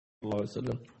الله عليه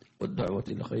وسلم والدعوة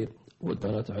إلى خير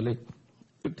والدعاة عليه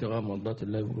ابتغاء مرضات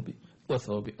الله وربي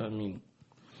وثواب آمين.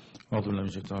 أعوذ بالله من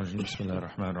الشيطان الرجيم. بسم الله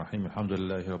الرحمن الرحيم. الحمد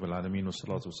لله رب العالمين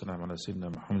والصلاة والسلام على سيدنا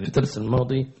محمد. في الدرس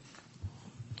الماضي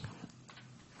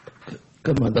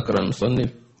كما ذكر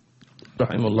المصنف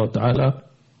رحمه الله تعالى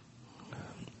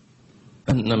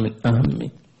أن من أهم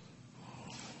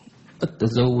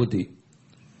التزود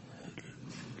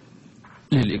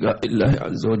للقاء الله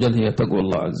عز وجل هي تقوى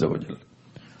الله عز وجل،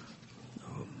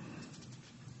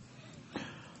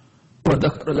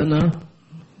 وذكر لنا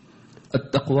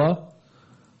التقوى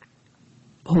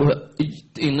هو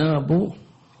اجتناب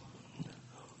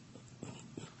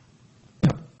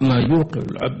ما يوقع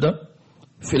العبد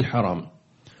في الحرام.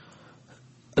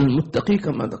 المتقي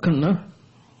كما ذكرنا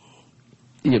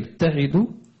يبتعد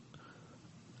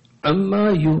عما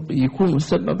يكون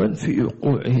سببا في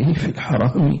وقوعه في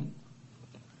الحرام،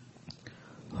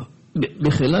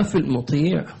 بخلاف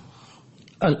المطيع.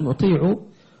 المطيع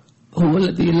هو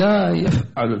الذي لا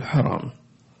يفعل الحرام.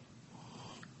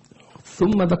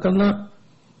 ثم ذكرنا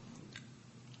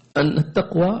أن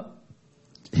التقوى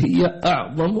هي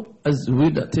أعظم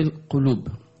أزودة القلوب،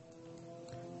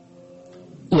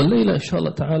 والليلة إن شاء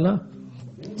الله تعالى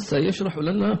سيشرح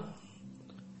لنا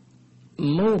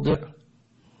موضع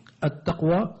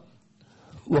التقوى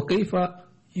وكيف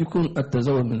يكون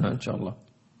التزود منها إن شاء الله.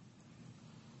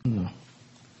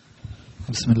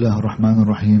 بسم الله الرحمن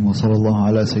الرحيم، وصلى الله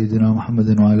على سيدنا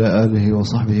محمد وعلى آله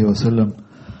وصحبه وسلم.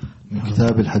 من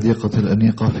كتاب الحديقة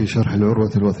الأنيقة في شرح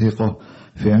العروة الوثيقة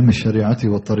في علم الشريعة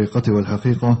والطريقة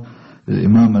والحقيقة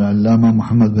للإمام العلامة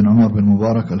محمد بن عمر بن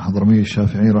مبارك الحضرمي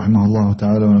الشافعي رحمه الله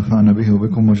تعالى، ونفعنا به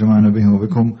وبكم وجمعنا به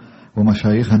وبكم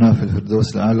ومشايخنا في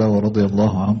الفردوس الأعلى ورضي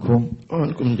الله عنكم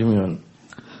وعنكم جميعا.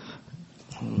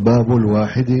 باب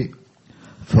الواحد: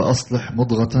 فأصلح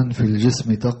مضغة في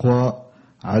الجسم تقوى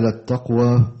على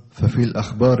التقوى، ففي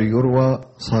الأخبار يروى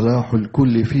صلاح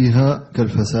الكل فيها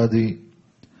كالفساد،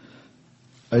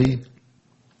 أي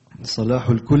صلاح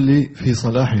الكل في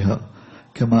صلاحها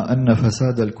كما أن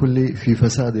فساد الكل في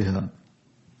فسادها.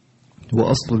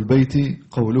 وأصل البيت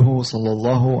قوله صلى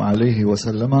الله عليه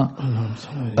وسلم: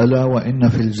 ألا وإن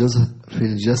في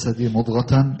الجسد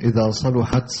مضغة إذا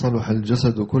صلحت صلح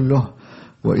الجسد كله،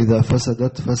 وإذا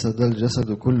فسدت فسد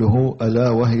الجسد كله، ألا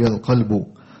وهي القلب.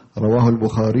 رواه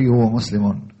البخاري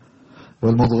ومسلم.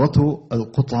 والمضغة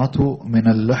القطعة من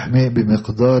اللحم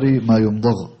بمقدار ما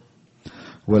يمضغ.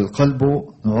 والقلب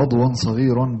عضو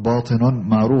صغير باطن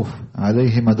معروف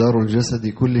عليه مدار الجسد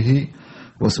كله،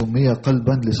 وسمي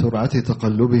قلبا لسرعة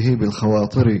تقلبه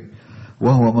بالخواطر،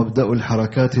 وهو مبدأ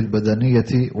الحركات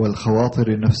البدنية والخواطر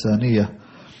النفسانية.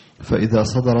 فإذا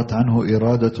صدرت عنه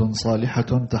إرادة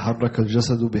صالحة تحرك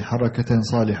الجسد بحركة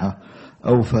صالحة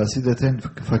أو فاسدة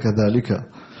فكذلك.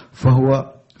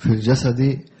 فهو في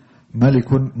الجسد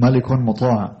ملك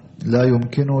مطاع لا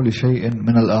يمكن لشيء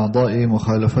من الأعضاء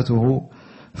مخالفته،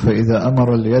 فإذا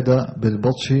أمر اليد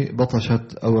بالبطش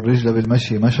بطشت أو الرجل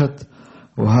بالمشي مشت،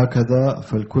 وهكذا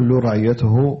فالكل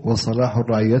رعيته، وصلاح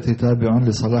الرعية تابع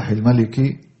لصلاح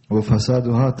الملك،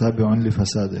 وفسادها تابع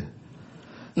لفساده.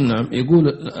 نعم، يقول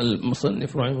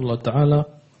المصنف رحمه الله تعالى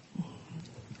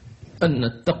أن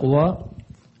التقوى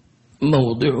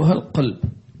موضعها القلب،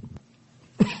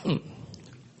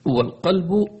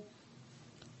 والقلب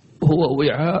هو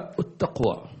وعاء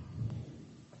التقوى.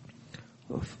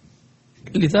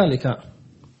 لذلك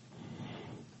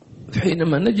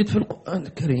حينما نجد في القرآن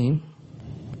الكريم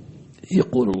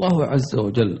يقول الله عز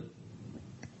وجل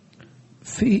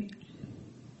في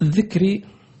ذكر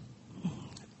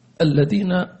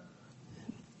الذين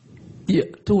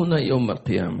يأتون يوم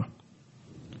القيامة،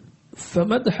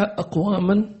 فمدح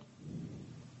أقواما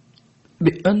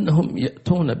بأنهم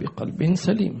يأتون بقلب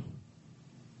سليم،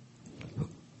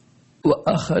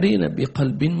 وآخرين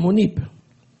بقلب منيب.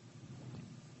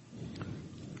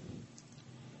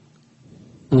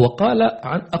 وقال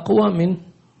عن أقوام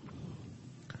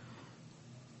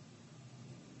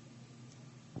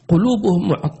قلوبهم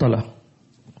معطلة،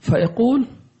 فيقول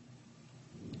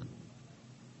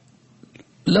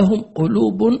لهم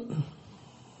قلوب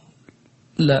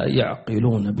لا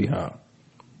يعقلون بها،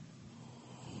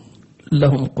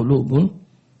 لهم قلوب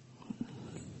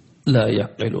لا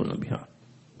يعقلون بها.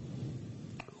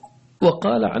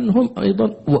 وقال عنهم أيضا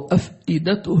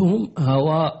وأفئدتهم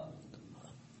هواء،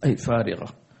 أي فارغة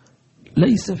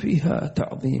ليس فيها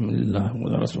تعظيم لله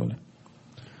ولرسوله.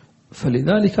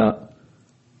 فلذلك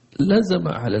لزم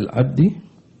على العبد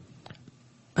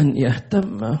أن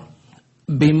يهتم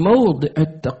بموضع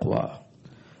التقوى،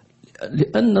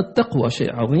 لأن التقوى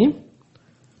شيء عظيم،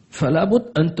 فلا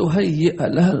بد أن تهيئ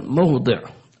لها الموضع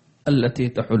التي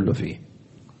تحل فيه.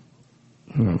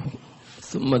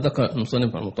 ثم ذكر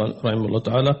المصنف رحمه الله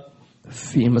تعالى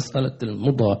في مسألة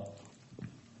المضغة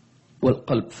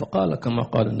والقلب، فقال كما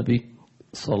قال النبي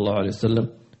صلى الله عليه وسلم: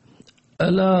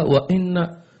 ألا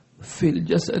وإن في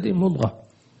الجسد مضغة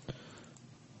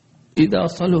إذا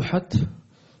صلحت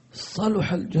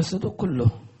صلح الجسد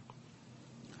كله،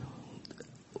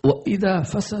 وإذا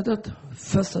فسدت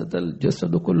فسد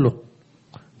الجسد كله،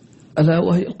 ألا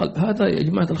وهي القلب. هذا يا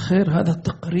جماعة الخير هذا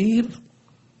تقرير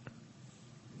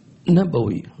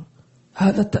نبوي،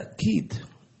 هذا تأكيد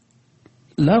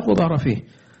لا غبار فيه.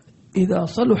 إذا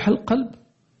صلح القلب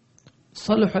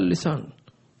صلح اللسان،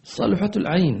 صلحت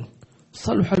العين،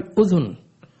 صلح الأذن،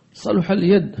 صلح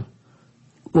اليد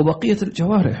وبقية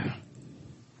الجوارح.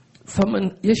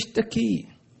 فمن يشتكي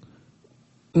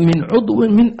من عضو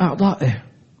من أعضائه،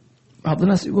 بعض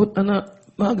الناس يقول أنا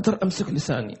ما أقدر أمسك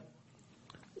لساني،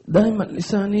 دائما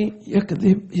لساني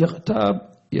يكذب،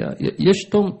 يغتاب،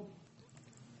 يشتم.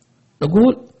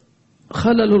 نقول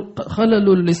خلل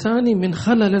اللسان من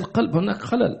خلل القلب، هناك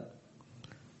خلل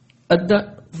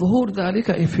أدى ظهور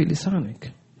ذلك في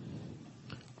لسانك.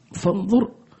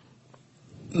 فانظر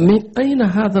من أين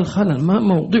هذا الخلل، ما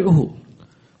موضعه،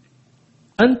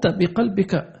 أنت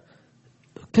بقلبك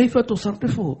كيف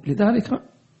تصرفه. لذلك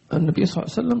النبي صلى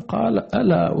الله عليه وسلم قال: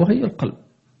 ألا وهي القلب.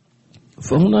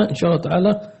 فهنا إن شاء الله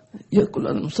تعالى يقول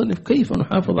المصنف كيف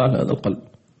نحافظ على هذا القلب.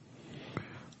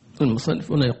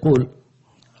 المصنف هنا يقول،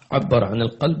 عبر عن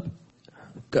القلب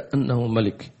كأنه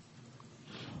ملك،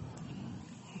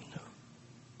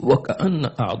 وكأن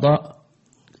أعضاء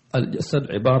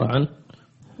الجسد عبارة عن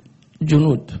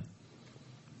جنود،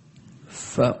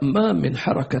 فما من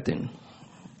حركة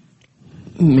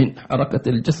من حركة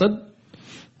الجسد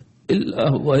إلا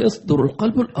هو يصدر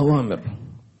القلب الأوامر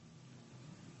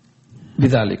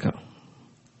بذلك،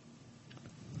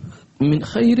 من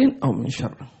خير أو من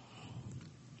شر،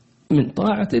 من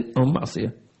طاعة أو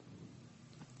معصية.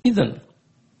 إذن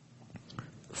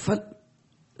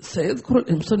سيذكر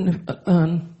المصنف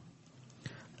الآن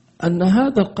أن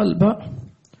هذا القلب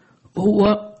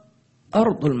هو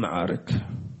أرض المعارك.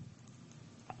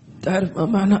 تعرف ما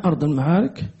معنى أرض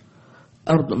المعارك؟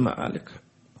 أرض المعارك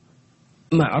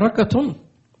معركة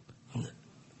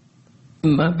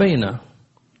ما بين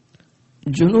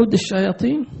جنود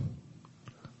الشياطين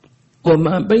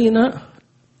وما بين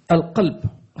القلب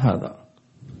هذا.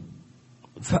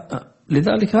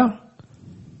 لذلك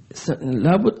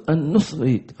لابد أن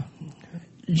نصغي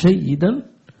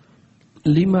جيدا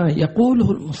لما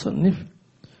يقوله المصنف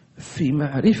في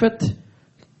معرفة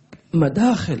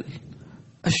مداخل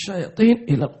الشياطين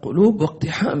إلى القلوب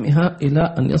واقتحامها إلى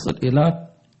أن يصل إلى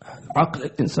عقل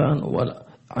الإنسان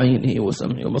وعينه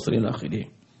وسمعه وبصره إلى آخره.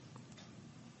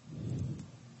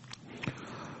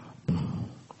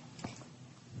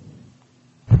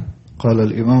 قال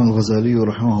الإمام الغزالي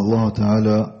رحمه الله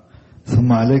تعالى: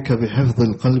 ثم عليك بحفظ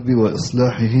القلب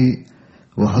وإصلاحه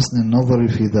وحسن النظر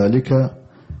في ذلك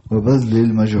وبذل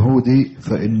المجهود،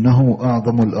 فإنه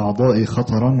أعظم الأعضاء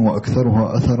خطرا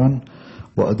وأكثرها أثرا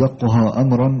وأدقها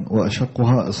أمرا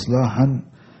وأشقها إصلاحا،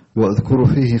 وأذكر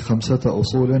فيه 5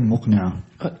 أصول مقنعة.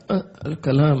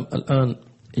 الكلام الآن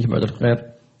يا جماعة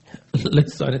الخير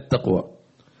ليس عن التقوى،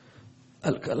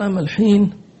 الكلام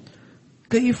الحين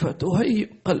كيف تهيئ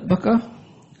قلبك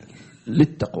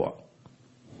للتقوى.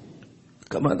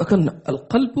 كما ذكرنا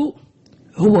القلب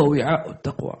هو وعاء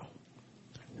التقوى،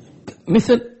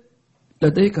 مثل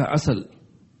لديك عسل،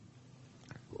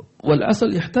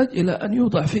 والعسل يحتاج إلى أن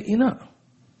يوضع في إناء،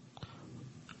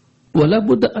 ولا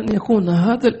بد أن يكون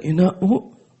هذا الإناء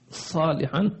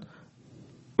صالحا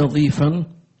نظيفا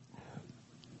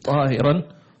طاهرا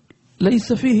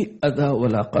ليس فيه أذى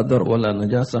ولا قدر ولا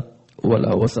نجاسة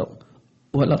ولا وسخ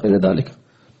ولا غير ذلك.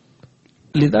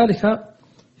 لذلك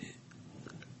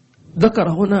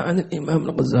ذكر هنا عن الإمام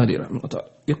الغزالي رحمه الله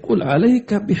يقول: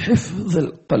 عليك بحفظ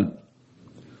القلب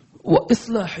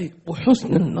وإصلاحه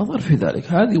وحسن النظر في ذلك.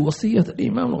 هذه وصية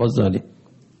الإمام الغزالي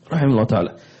رحمه الله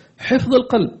تعالى. حفظ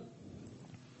القلب،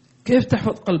 كيف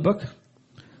تحفظ قلبك؟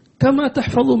 كما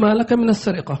تحفظ مالك من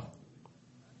السرقة،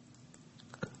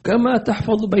 كما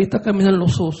تحفظ بيتك من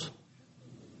اللصوص،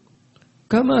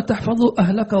 كما تحفظ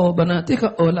أهلك وبناتك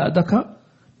أولادك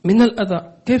من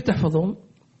الأذى. كيف تحفظهم؟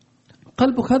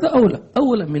 قلبك هذا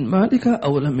أولى من مالك،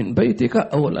 أولى من بيتك،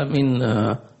 أولى من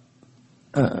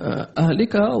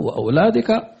أهلك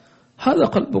وأولادك، هذا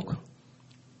قلبك.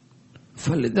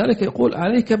 فلذلك يقول: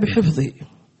 عليك بحفظه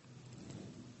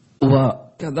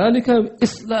وكذلك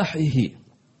بإصلاحه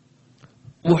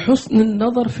وحسن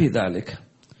النظر في ذلك.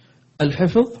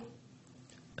 الحفظ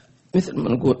مثل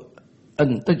ما نقول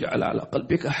أن تجعل على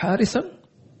قلبك حارسا،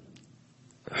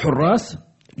 حراس،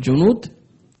 جنود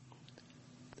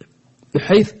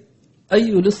بحيث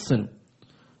أي لص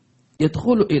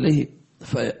يدخل إليه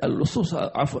فاللصوص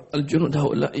الجنود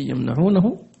هؤلاء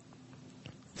يمنعونه.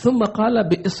 ثم قال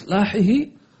بإصلاحه،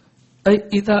 أي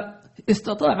إذا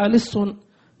استطاع لص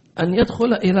أن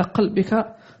يدخل إلى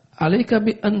قلبك عليك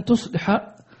بأن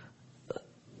تصلح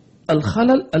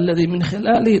الخلل الذي من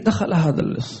خلاله دخل هذا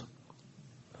اللص.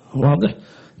 واضح؟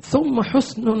 ثم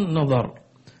حسن النظر،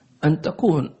 أن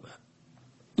تكون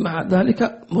مع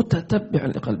ذلك متتبعا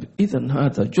لقلبك. إذن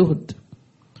هذا جهد،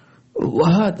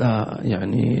 وهذا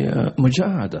يعني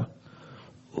مجاهدة،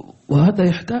 وهذا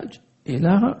يحتاج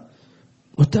إلى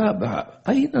متابعة.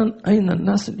 أين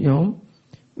الناس اليوم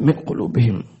من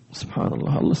قلوبهم؟ سبحان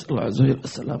الله، الله صلى الله عز وجل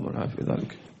السلام والعافية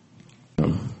ذلك.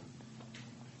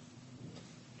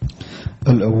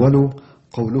 الأول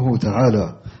قوله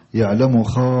تعالى: يعلم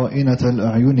خائنة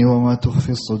الأعين وما تخفي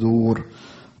الصدور.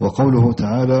 وقوله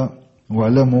تعالى: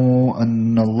 واعلموا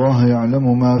أن الله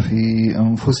يعلم ما في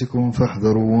أنفسكم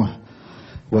فاحذروه.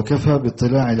 وكفى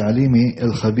باطلاع العليم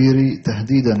الخبير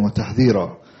تهديدا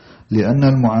وتحذيرا، لأن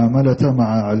المعاملة مع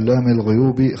علام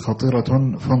الغيوب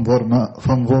خطرة،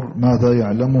 فانظر ماذا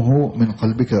يعلمه من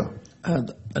قلبك.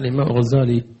 هذا الإمام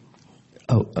الغزالي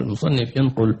أو المصنف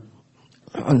ينقل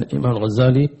عن الإمام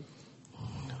الغزالي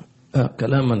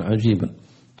كلاما عجيبا،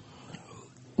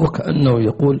 وكأنه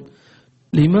يقول: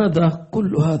 لماذا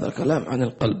كل هذا الكلام عن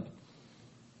القلب؟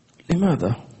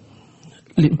 لماذا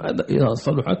إذا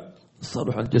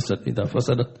صلح الجسد، إذا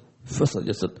فسدت فسد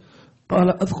الجسد؟ قال: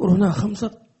 أذكر هنا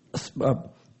 5 أسباب.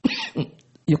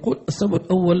 يقول: السبب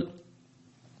الأول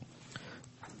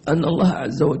أن الله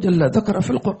عز وجل ذكر في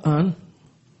القرآن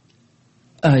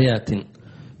آيات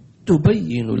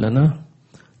تبين لنا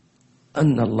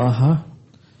أن الله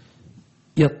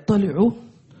يطلع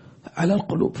على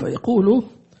القلوب، فيقول: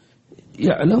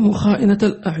 يعلم خائنة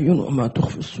الأعين وما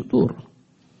تخفي الصدور،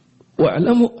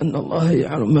 واعلموا أن الله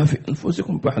يعلم ما في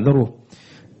أنفسكم فاحذروه.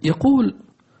 يقول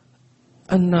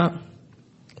أن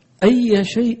أي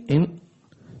شيء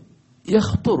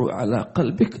يخطر على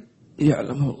قلبك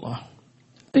يعلمه الله،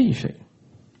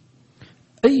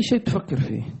 أي شيء تفكر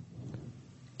فيه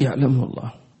يعلمه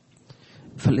الله.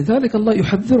 فلذلك الله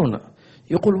يحذرنا،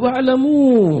 يقول: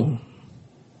 واعلموا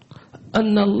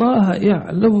أن الله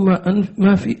يعلم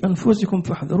ما في أنفسكم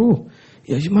فاحذروه.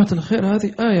 يا جماعة الخير،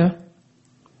 هذه آية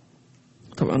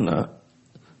طبعا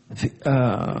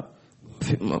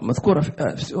في مذكورة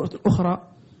في سورة أخرى: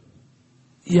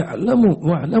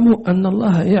 واعلموا أن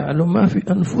الله يعلم ما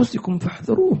في أنفسكم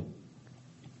فاحذروه.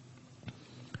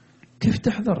 كيف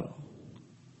تحذر؟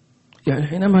 يعني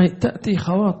حينما تأتي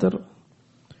خواطر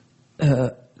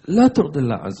لا ترضي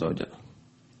الله عز وجل،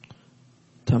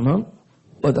 تمام؟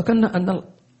 وذكرنا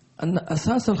أن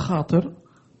أساس الخاطر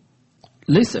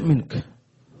ليس منك،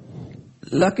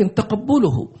 لكن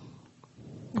تقبله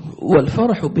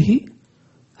والفرح به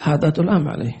هذا تلام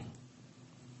عليه.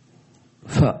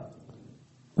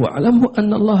 واعلموا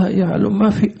أن الله يعلم ما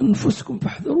في أنفسكم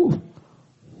فاحذروه.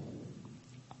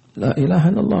 لا إله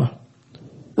إلا الله.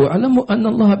 واعلموا أن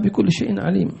الله بكل شيء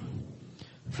عليم.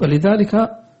 فلذلك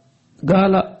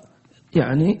قال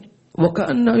يعني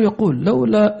وكأنه يقول: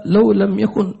 لو لم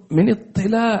يكن من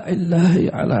اطلاع الله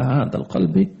على هذا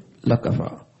القلب لكفى.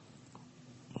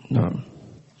 نعم.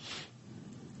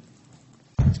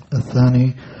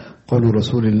 الثاني قول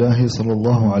رسول الله صلى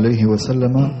الله عليه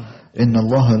وسلم: إن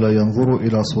الله لا ينظر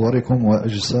إلى صوركم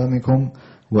وأجسامكم،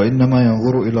 وإنما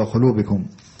ينظر إلى قلوبكم.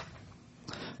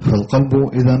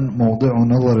 فالقلب إذن موضع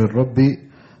نظر الرب،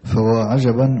 فهو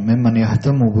عجبا ممن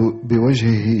يهتم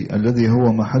بوجهه الذي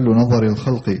هو محل نظر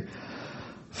الخلق،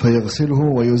 فيغسله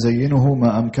ويزينه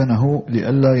ما أمكنه،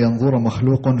 لئلا ينظر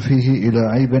مخلوق فيه إلى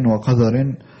عيب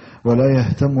وقذر، ولا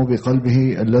يهتم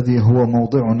بقلبه الذي هو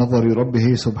موضع نظر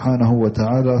ربه سبحانه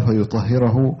وتعالى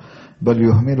فيطهره، بل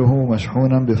يهمله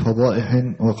مشحونا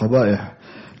بفضائح وقبائح،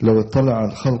 لو اطلع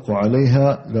الخلق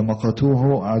عليها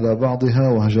لمقتوه على بعضها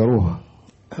وهجروها.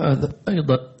 هذا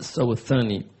أيضا السبب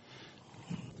الثاني،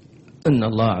 أن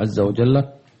الله عز وجل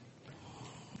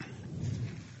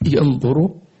ينظر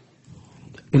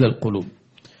إلى القلوب.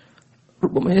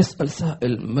 ربما يسأل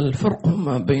سائل: ما الفرق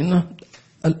ما بين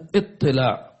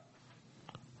الاطلاع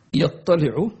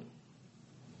يطلع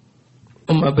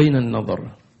وما بين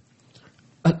النظر؟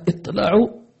 الاطلاع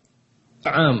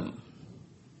عام،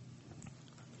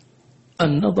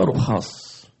 النظر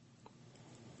خاص.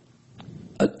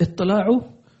 الاطلاع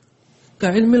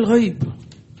كعلم الغيب،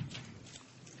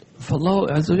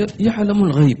 فالله عز وجل يعلم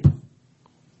الغيب،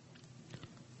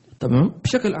 تمام،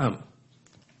 بشكل عام.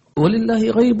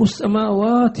 ولله غيب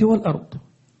السماوات والأرض،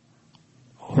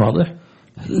 واضح.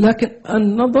 لكن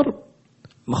النظر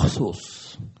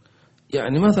مخصوص،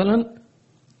 يعني مثلا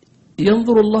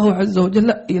ينظر الله عز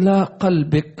وجل إلى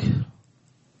قلبك،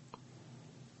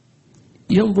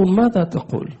 ينظر ماذا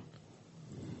تقول،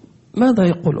 ماذا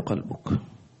يقول قلبك،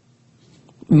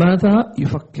 ماذا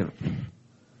يفكر،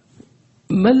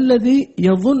 ما الذي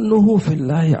يظنه في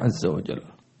الله عز وجل.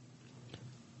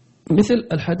 مثل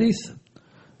الحديث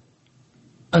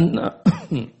أن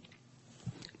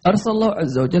أرسل الله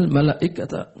عز وجل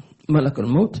ملك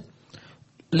الموت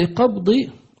لقبض،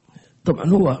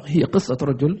 طبعا هي قصة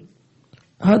رجل،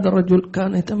 هذا الرجل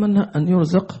كان يتمنى أن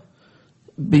يرزق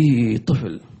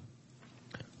بطفل،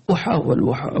 وحاول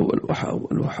وحاول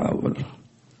وحاول وحاول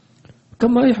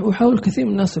كما يحاول كثير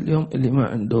من الناس اليوم اللي ما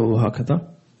عنده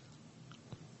وهكذا.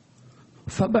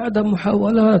 فبعد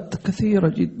محاولات كثيرة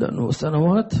جدا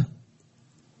وسنوات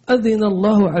أذن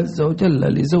الله عز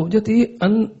وجل لزوجته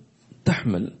أن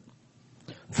تحمل،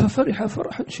 ففرح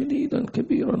فرحا شديدا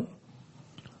كبيرا،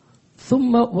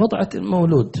 ثم وضعت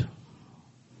المولود.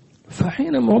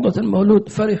 فحينما وضعت المولود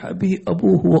فرح به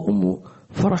أبوه وأمه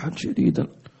فرحا شديدا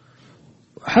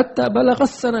حتى بلغ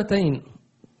السنتين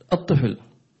الطفل.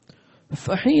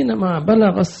 فحينما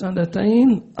بلغ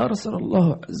السنتين أرسل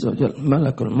الله عز وجل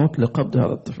ملك الموت لقبض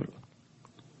هذا الطفل.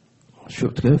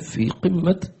 شفت كيف في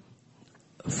قمة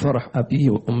فرح أبيه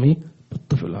وأمي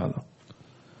بالطفل هذا.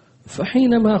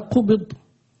 فحينما قبض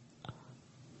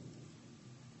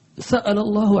سأل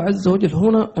الله عز وجل،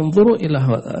 هنا انظروا إلى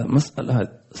هذا المسألة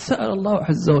هذه، سأل الله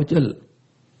عز وجل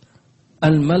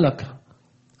الملك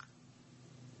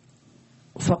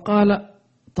فقال،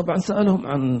 طبعا سألهم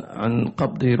عن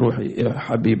قبض روح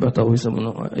حبيبته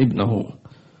يسمونه ابنه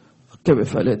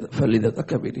فلذة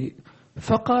كبره،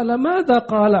 فقال ماذا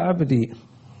قال عبدي؟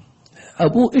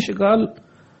 أبوه إيش قال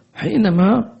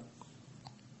حينما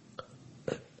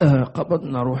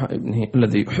قبضنا روح ابنه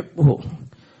الذي يحبه؟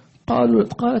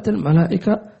 قالت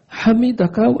الملائكة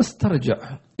حمدك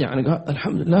واسترجع، يعني قال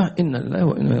الحمد لله إنا لله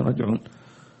وإنا إليه راجعون.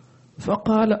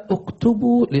 فقال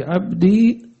اكتبوا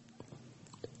لعبدي،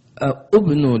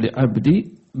 ابنوا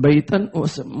لعبدي بيتا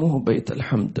وسموه بيت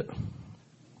الحمد.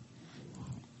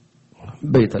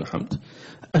 بيت الحمد.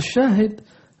 الشاهد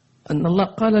أن الله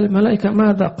قال للملائكة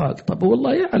ماذا قال؟ طب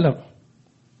والله يعلم،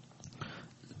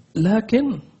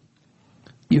 لكن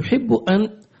يحب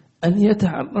أن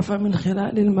يتعرف من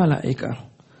خلال الملائكة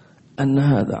أن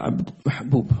هذا عبد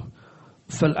محبوب.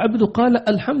 فالعبد قال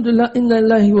الحمد لله إنا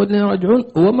لله وإنا راجعون،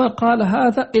 وما قال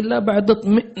هذا إلا بعد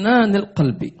اطمئنان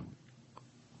القلب.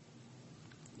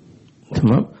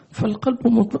 تمام. فالقلب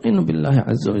مطمئن بالله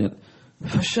عز وجل.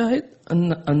 فالشاهد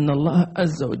أن الله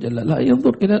عز وجل لا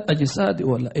ينظر إلى الأجساد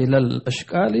ولا إلى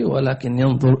الأشكال، ولكن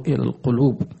ينظر إلى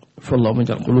القلوب. فالله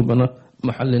يجعل قلوبنا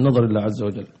محل نظر الله عز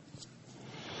وجل.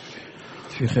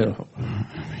 في خير.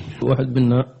 واحد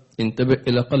منا ينتبه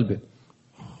إلى قلبه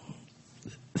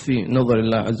في نظر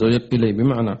الله عز وجل إليه،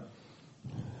 بمعنى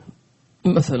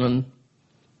مثلا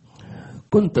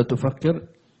كنت تفكر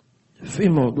في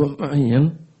موضوع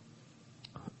معين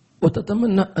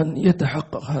وتتمنى أن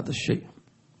يتحقق هذا الشيء،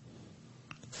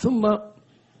 ثم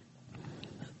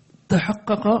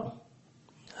تحقق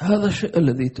هذا الشيء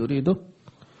الذي تريده،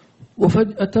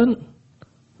 وفجأة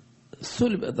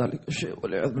سلب ذلك الشيء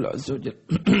والعياذ بالله عز وجل.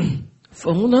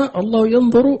 فهنا الله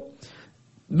ينظر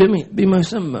بما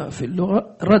يسمى في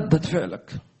اللغة ردة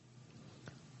فعلك.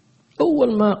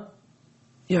 أول ما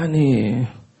يعني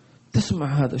تسمع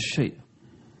هذا الشيء،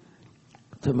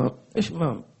 تمام، إيش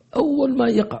ما أول ما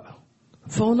يقع،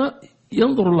 فهنا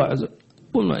ينظر الله عز وجل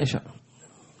قل ما يشاء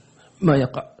ما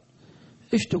يقع،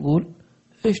 إيش تقول،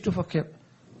 إيش تفكر.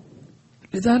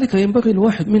 لذلك ينبغي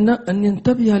الواحد منا أن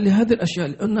ينتبه لهذه الأشياء،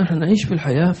 لأن نحن نعيش في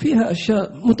الحياة فيها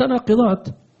أشياء متناقضات،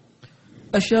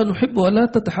 أشياء نحبها لا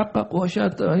تتحقق،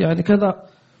 وأشياء يعني كذا،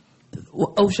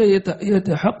 أو شيء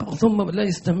يتحقق ثم لا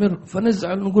يستمر،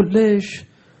 فنزعل نقول ليش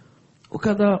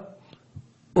وكذا.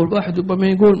 والواحد ربما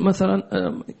يقول مثلا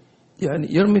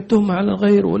يعني يرمي التهمة على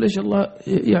الغير، وليش الله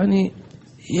يعني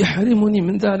يحرمني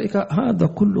من ذلك. هذا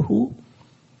كله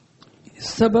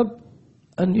سبب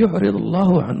أن يعرض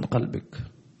الله عن قلبك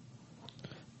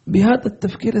بهذا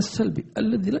التفكير السلبي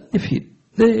الذي لا يفيد.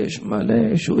 ليش ما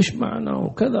ليش وإيش معنى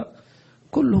وكذا،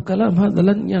 كله كلام هذا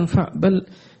لن ينفع، بل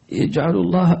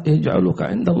يجعلك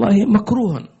عند الله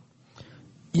مكروها،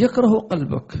 يكره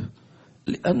قلبك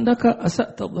لأنك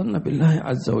أسأت الظن بالله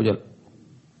عز وجل.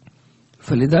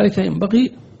 فلذلك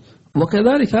ينبغي،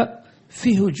 وكذلك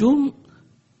في هجوم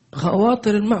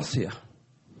خواطر المعصية،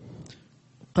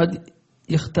 قد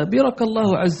يختبرك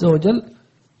الله عز وجل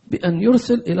بأن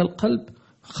يرسل إلى القلب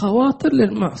خواطر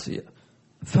للمعصية،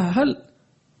 فهل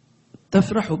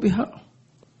تفرح بها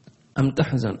أم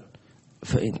تحزن؟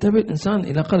 فينتبه الإنسان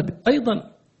إلى قلبه.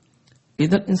 أيضا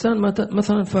إذا الإنسان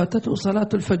مثلا فاتته صلاة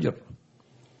الفجر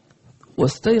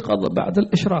واستيقظ بعد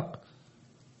الإشراق.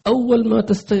 أول ما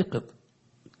تستيقظ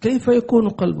كيف يكون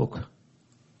قلبك؟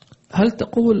 هل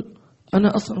تقول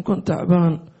أنا أصلا كنت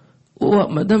تعبان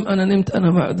وما دام أنا نمت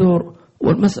أنا معذور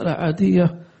والمسألة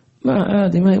عادية، ما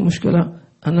عادي ما هي مشكلة،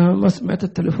 أنا ما سمعت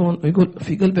التليفون، يقول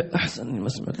في قلبي أحسن إني ما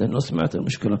سمعت لأنه سمعت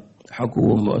المشكلة،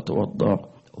 حقوم وأتوضأ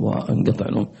وأنقطع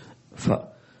نوم.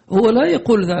 فهو لا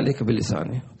يقول ذلك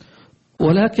بلسانه،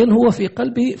 ولكن هو في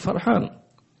قلبه فرحان.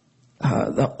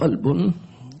 هذا قلب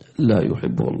لا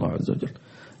يحبه الله عز وجل.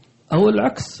 أو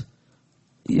العكس،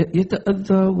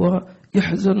 يتأذى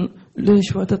ويحزن،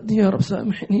 ليش فاتتني يا رب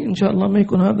سامحني، إن شاء الله ما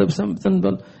يكون هذا بسبب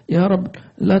ذنب، يا رب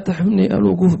لا تحملني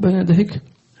الوقوف بين يديك.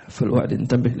 فالواحد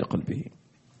ينتبه لقلبه.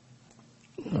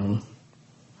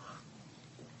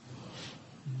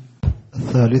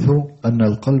 الثالث أن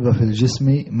القلب في الجسم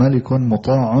ملك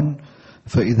مطاع،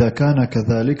 فإذا كان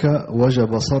كذلك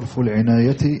وجب صرف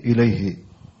العناية إليه.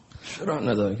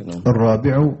 شرعنا ذلك.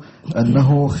 الرابع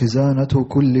أنه خزانة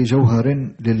كل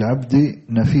جوهر للعبد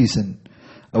نفيس،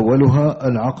 أولها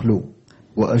العقل،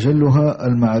 وأجلها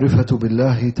المعرفة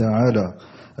بالله تعالى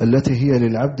التي هي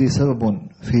للعبد سبب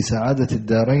في سعادة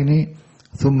الدارين،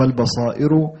 ثم البصائر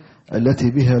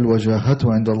التي بها الوجاهة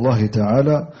عند الله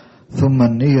تعالى، ثم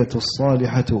النية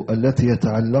الصالحة التي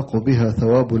يتعلق بها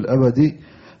ثواب الأبد،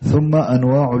 ثم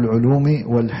أنواع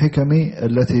العلوم والحكم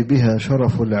التي بها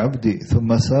شرف العبد،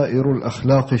 ثم سائر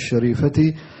الأخلاق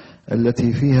الشريفة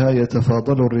التي فيها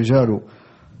يتفاضل الرجال.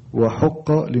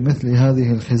 وحق لمثل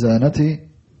هذه الخزانة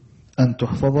أن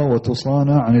تحفظ وتصان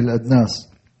عن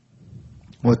الأدناس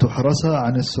وتحرس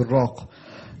عن السراق،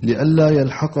 لئلا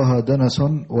يلحقها دنس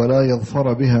ولا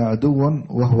يظفر بها عدو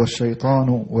وهو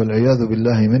الشيطان والعياذ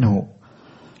بالله منه.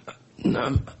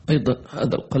 نعم. أيضا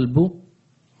هذا القلب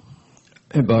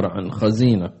عبارة عن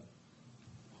خزينة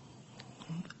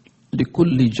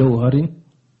لكل جوهر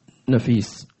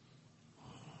نفيس.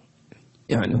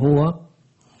 يعني هو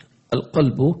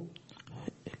القلب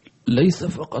ليس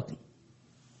فقط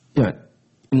يعني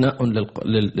إناء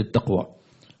للتقوى،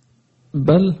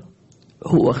 بل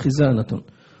هو خزانة،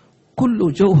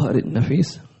 كل جوهر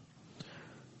نفيس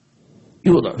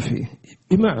يوضع فيه.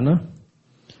 بمعنى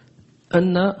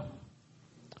أن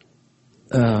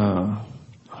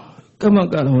كما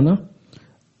قال هنا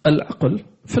العقل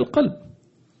في القلب،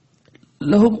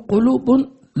 لهم قلوب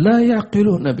لا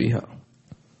يعقلون بها.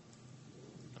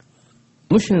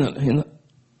 مش هنا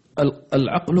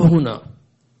العقل هنا،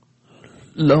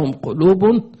 لهم قلوب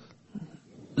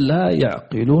لا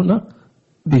يعقلون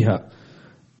بها.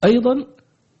 أيضا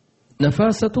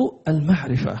نفاسة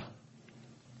المعرفة،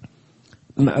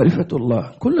 معرفة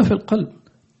الله كلها في القلب.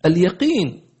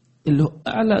 اليقين اللي هو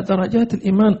أعلى درجات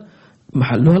الإيمان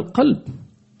محلها القلب.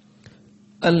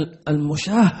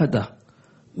 المشاهدة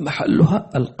محلها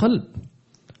القلب.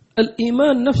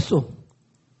 الإيمان نفسه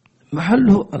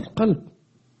محله القلب.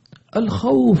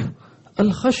 الخوف،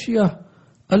 الخشية،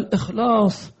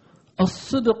 الإخلاص،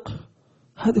 الصدق،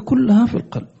 هذه كلها في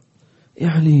القلب.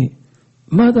 يعني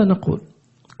ماذا نقول؟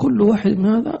 كل واحد من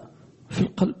هذا في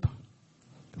القلب.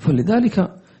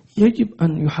 فلذلك يجب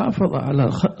أن يحافظ على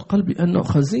القلب أنه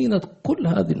خزينة كل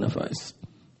هذه النفائس.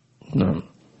 نعم.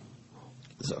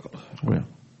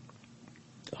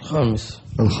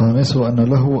 الخامس أن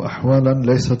له أحوالا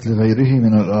ليست لغيره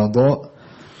من الأعضاء،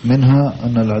 منها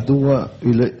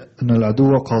أن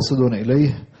العدو قاصد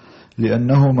إليه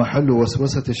لأنه محل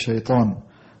وسوسة الشيطان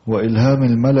وإلهام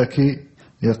الملك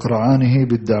يقرعانه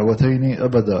بالدعوتين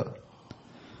أبدا.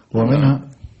 ومنها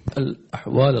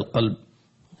الأحوال القلب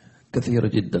كثيرة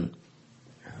جدا.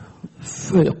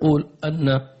 فيقول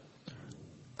أن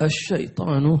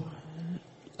الشيطان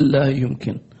لا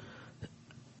يمكن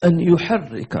أن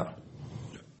يحرك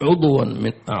عضوا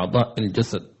من أعضاء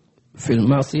الجسد في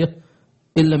المعصية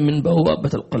إلا من بوابة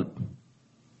القلب.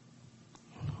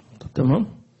 تمام؟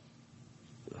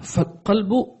 فالقلب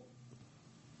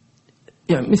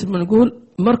يعني مثل ما نقول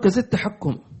مركز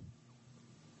التحكم،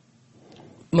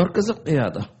 مركز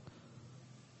القيادة.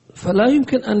 فلا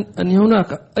يمكن أن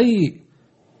هناك أي،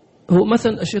 هو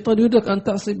مثلا الشيطان يريدك أن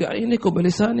تعصي بعينك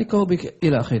وبلسانك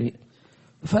إلى آخره،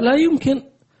 فلا يمكن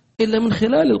إلا من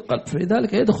خلال القلب.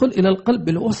 فلذلك يدخل إلى القلب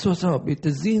بالوسوسة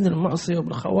بتزيين المعصية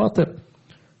وبالخواطر.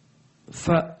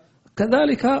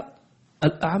 فكذلك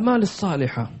الأعمال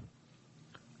الصالحة،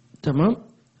 تمام،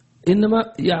 إنما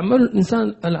يعمل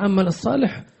الإنسان العمل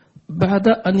الصالح بعد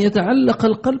أن يتعلق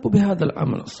القلب بهذا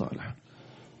العمل الصالح.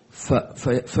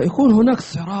 فيكون هناك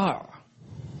صراع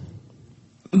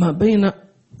ما بين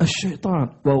الشيطان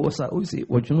ووساوسه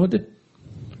وجنوده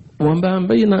وما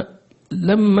بين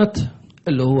لمة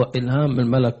اللي هو إلهام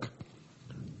الملك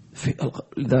في القلب.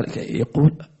 لذلك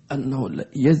يقول أنه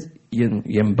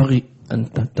ينبغي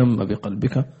أن تهتم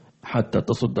بقلبك حتى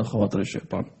تصد خواطر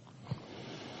الشيطان.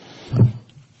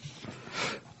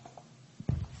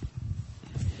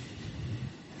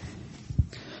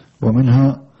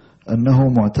 ومنها أنه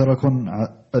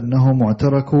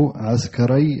معترك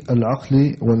عسكري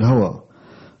العقل والهوى،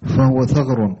 فهو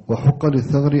ثغر، وحق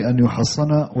للثغر أن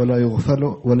يحصن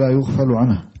ولا يغفل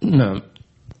عنه. نعم،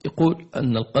 يقول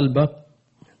أن القلب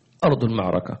أرض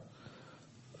المعركة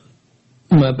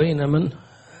ما بين من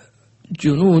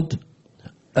جنود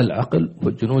العقل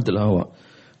وجنود الهوى.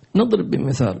 نضرب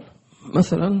بمثال،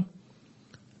 مثلا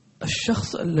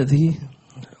الشخص الذي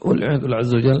والعياذ بالله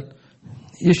عز وجل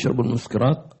يشرب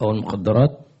المسكرات أو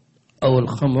المخدرات أو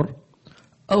الخمر،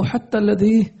 أو حتى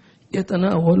الذي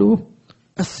يتناول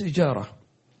السيجارة،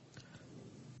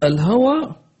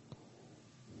 الهوى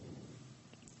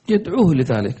يدعوه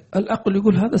لذلك، العقل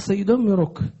يقول هذا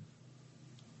سيدمرك،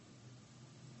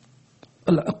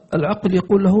 العقل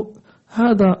يقول له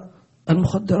هذا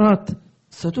المخدرات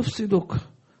ستفسدك،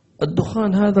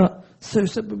 الدخان هذا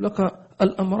سيسبب لك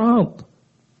الأمراض.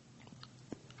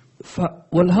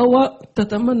 والهوى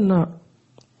تتمنى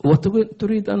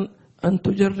وتريد أن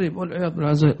تجرب، والعياذ بالله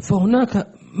عز وجل. فهناك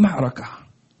معركة،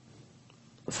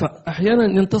 فأحيانا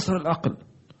ينتصر العقل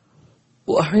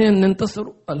وأحيانا ينتصر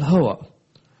الهوى،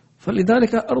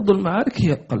 فلذلك أرض المعارك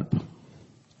هي القلب.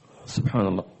 سبحان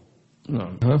الله.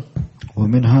 نعم.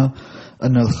 ومنها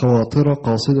أن الخواطر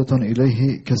قاصدة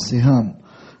إليه كالسهام،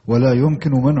 ولا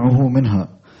يمكن منعه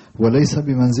منها، وليس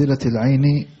بمنزلة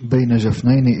العين بين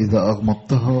جفنين إذا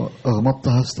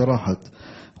أغمضتها استراحت،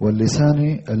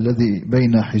 واللسان الذي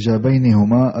بين حجابين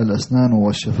هما الأسنان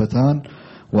والشفتان،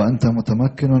 وأنت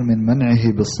متمكن من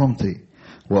منعه بالصمت.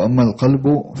 وأما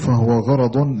القلب فهو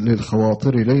غرض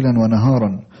للخواطر ليلا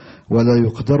ونهارا، ولا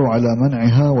يقدر على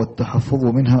منعها والتحفظ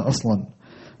منها أصلا.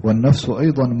 والنفس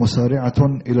أيضا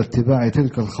مسارعة إلى اتباع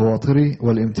تلك الخواطر،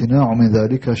 والامتناع من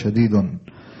ذلك شديد.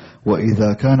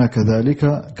 وإذا كان كذلك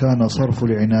كان صرف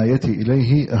العناية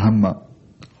إليه أهم.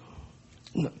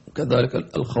 كذلك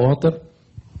الخواطر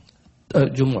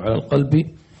تهجم على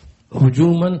القلب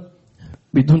هجوما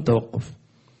بدون توقف،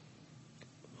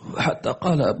 حتى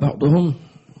قال بعضهم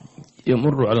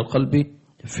يمر على القلب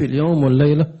في اليوم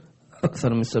والليلة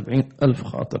أكثر من 70,000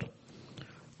 خاطر.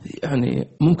 يعني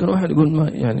ممكن واحد يقول ما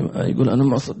يقول أنا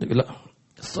ما أصدق، لا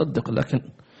صدق، لكن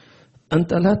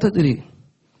أنت لا تدري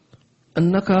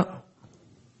أن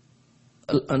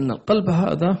القلب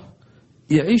هذا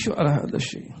يعيش على هذا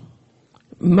الشيء،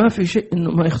 ما في شيء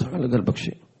إنه ما يخطر على قلبك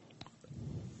شيء.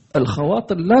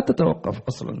 الخواطر لا تتوقف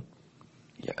أصلا،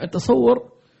 يعني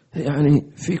تصور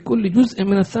يعني في كل جزء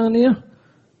من الثانية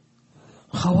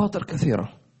خواطر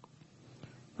كثيرة.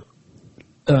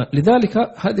 لذلك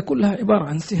هذه كلها عبارة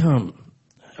عن سهام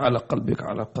على قلبك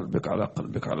على قلبك على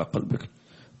قلبك على قلبك.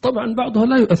 طبعا بعضها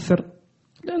لا يؤثر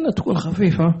لأنها تكون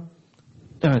خفيفة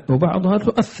يعني، وبعضها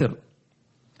تؤثر.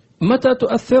 متى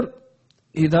تؤثر؟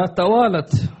 إذا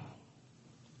توالت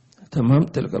تمام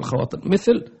تلك الخواطر.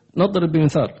 مثل نضرب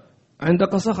بمثال،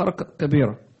 عندك صخرة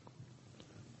كبيرة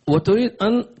وتريد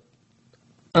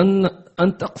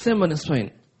أن تقسم نصفين،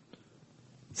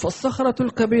 فالصخرة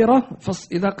الكبيرة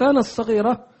إذا كانت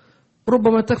صغيرة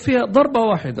ربما تكفيها ضربة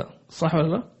واحدة، صح ولا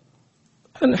لا؟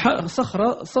 يعني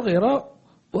صخرة صغيرة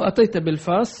وأتيت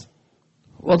بالفاس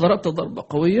وضربت ضربة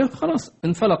قوية خلاص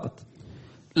انفلقت،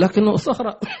 لكن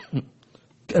صخرة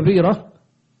كبيرة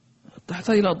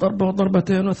تحتاج إلى ضربة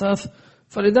وضربتين وثلاث.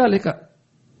 فلذلك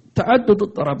تعدد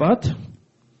الضربات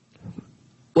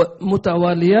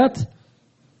ومتواليات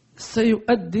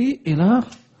سيؤدي إلى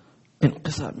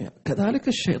انقسامها. كذلك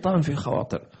الشيطان في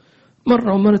خواطر،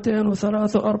 مرة ومرتين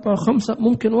وثلاثة وأربعة وخمسة.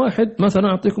 ممكن واحد مثلا،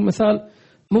 أعطيكم مثال،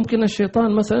 ممكن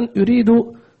الشيطان مثلا يريد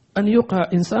أن يوقع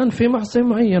إنسان في معصية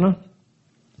معينة،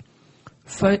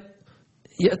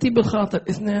 فيأتي بالخاطر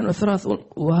اثنين وثلاثة،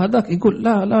 وهذاك يقول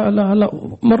لا لا لا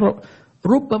لا. مرة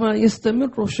ربما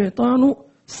يستمر الشيطان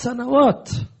سنوات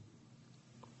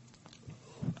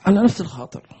على نفس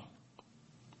الخاطر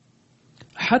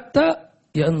حتى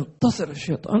ينتصر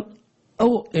الشيطان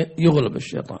أو يغلب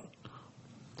الشيطان.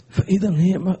 فإذا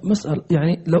هي مسألة،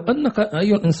 يعني لو أنك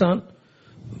أيها إنسان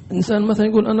مثلا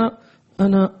يقول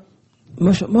أنا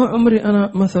ما عمري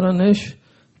أنا مثلا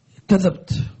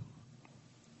كذبت،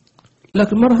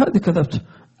 لكن مرة هذه كذبت،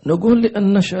 نقول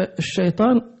لأن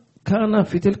الشيطان كان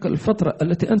في تلك الفترة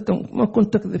التي أنت ما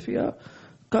كنت تكذب فيها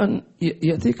كان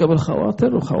يأتيك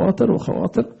بالخواطر وخواطر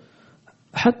وخواطر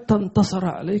حتى انتصر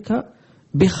عليك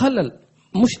بخلل،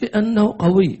 مش لأنه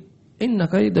قوي، إن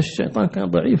كيد الشيطان كان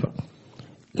ضعيفا،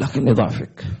 لكن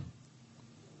لضعفك،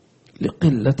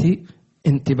 لقلة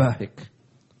انتباهك،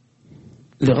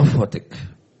 لغفوتك.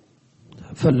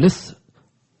 فاللص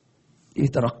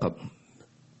يترقب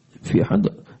في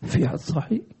أحد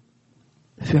صاحي،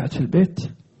 في أحد في البيت،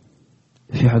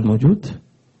 في أحد موجود،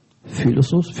 في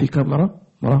لصوص، في كاميرا،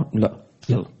 لا،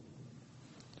 يلا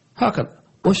هكذا.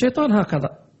 والشيطان هكذا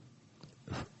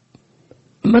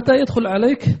متى يدخل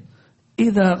عليك؟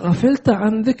 إذا غفلت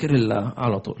عن ذكر الله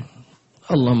على طول.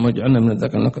 اللهم اجعلنا من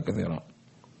الذكر لك كثيرا.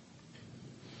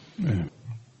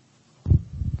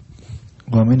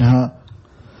 ومنها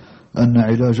أن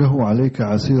علاجه عليك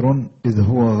عسير إذ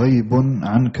هو غيب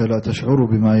عنك لا تشعر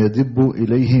بما يدب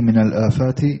إليه من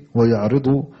الآفات ويعرض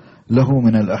له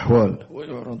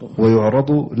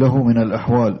من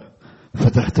الأحوال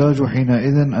فتحتاج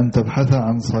حينئذ أن تبحث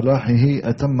عن صلاحه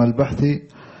أتم البحث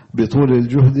بطول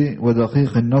الجهد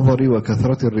ودقيق النظر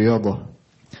وكثرة الرياضة.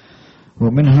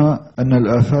 ومنها أن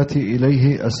الآفات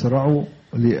إليه أسرع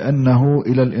لأنه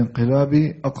إلى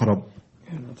الانقلاب أقرب،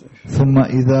 ثم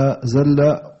إذا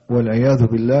زل والعياذ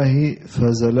بالله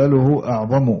فزلله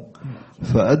أعظم،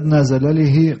 فأدنى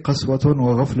زلله قسوة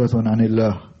وغفلة عن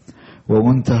الله،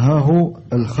 ومنتهاه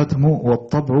الختم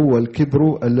والطبع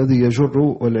والكبر الذي يجر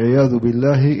والعياذ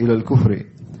بالله إلى الكفر.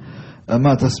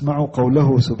 أما تسمع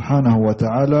قوله سبحانه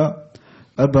وتعالى: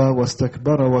 أبى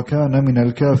واستكبر وكان من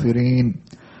الكافرين.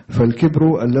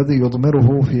 فالكبر الذي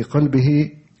يضمره في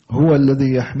قلبه هو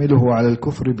الذي يحمله على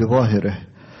الكفر بظاهره.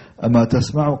 أما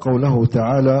تسمع قوله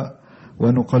تعالى: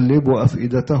 ونقلب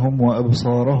أفئدتهم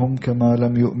وأبصارهم كما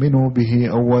لم يؤمنوا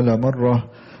به أول مرة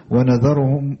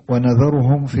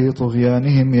ونذرهم في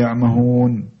طغيانهم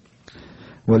يعمهون.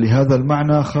 ولهذا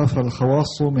المعنى خاف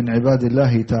الخواص من عباد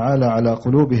الله تعالى على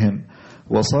قلوبهم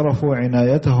وصرفوا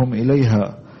عنايتهم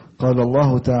إليها. قال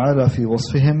الله تعالى في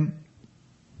وصفهم: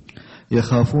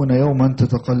 يخافون يوما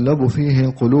تتقلب فيه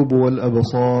القلوب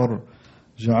والأبصار.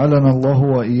 جعلنا الله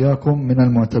وإياكم من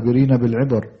المعتبرين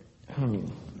بالعبر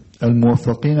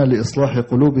الموفقين لإصلاح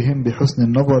قلوبهم بحسن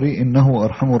النظر، إنه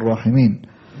أرحم الراحمين.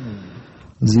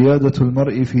 زيادة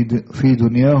المرء في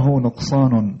دنياه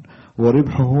نقصان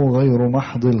وربحه غير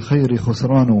محض الخير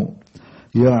خسران.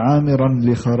 يا عامرا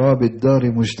لخراب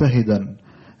الدار مجتهدا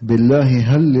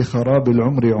بالله هل لخراب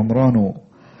العمر عمران.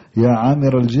 يا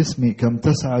عامر الجسم كم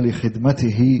تسعى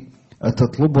لخدمته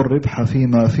أتطلب الربح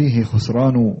فيما فيه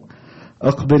خسران.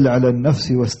 أقبل على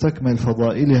النفس واستكمل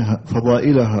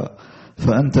فضائلها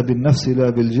فأنت بالنفس لا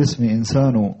بالجسم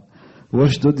إنسان.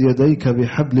 واشدد يديك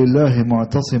بحبل الله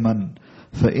معتصما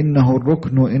فإنه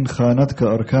الركن إن خانتك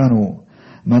أركان.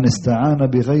 من استعان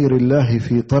بغير الله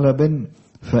في طلب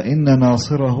فإن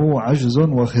ناصره عجز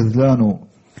وخذلان.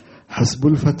 حسب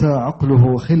الفتى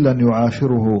عقله خلا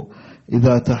يعاشره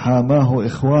إذا تحاماه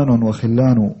إخوان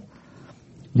وخلان.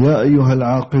 يا أيها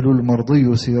العاقل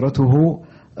المرضي سيرته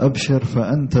أبشر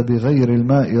فأنت بغير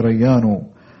الماء ريان.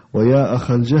 ويا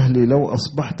أخ الجهل لو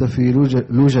أصبحت في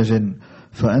لجج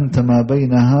فأنت ما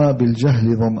بينها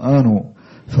بالجهل ظمآن.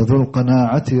 فذو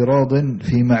القناعة راض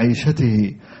في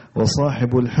معيشته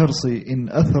وصاحب الحرص إن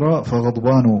أثرى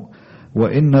فغضبان.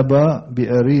 وإن نبى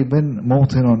بأريب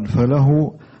موطن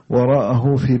فله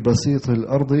وراءه في بسيط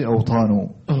الأرض أوطان.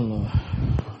 الله.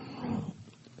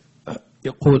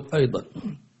 يقول أيضا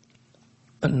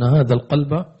أن هذا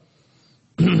القلب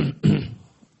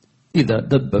إذا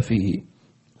دب فيه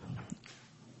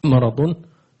مرض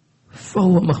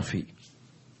فهو مخفي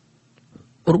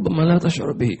ربما لا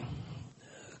تشعر به،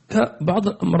 كبعض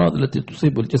الأمراض التي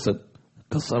تصيب الجسد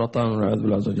كالسرطان والعياذ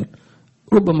بالله عز وجل.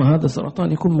 ربما هذا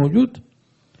السرطان يكون موجود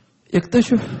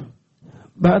يكتشف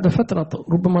بعد فترة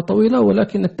ربما طويلة،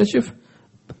 ولكن نكتشف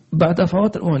بعد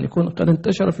فوات الأوان يكون قد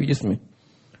انتشر في جسمه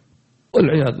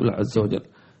والعياذ بالله عز وجل.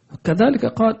 كذلك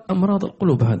قال أمراض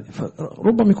القلوب هذه،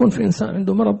 فربما يكون في إنسان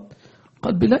عنده مرض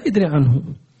قد لا يدري عنه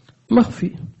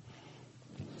مخفي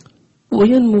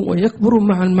وينمو ويكبر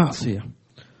مع المعصية.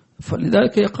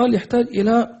 فلذلك يقال يحتاج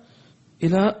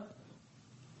إلى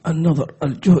النظر،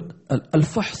 الجهد،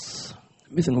 الفحص،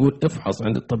 مثل نقول افحص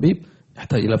عند الطبيب،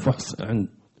 يحتاج إلى فحص عند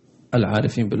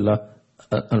العارفين بالله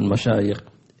المشايخ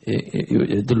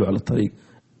يدلوا على الطريق.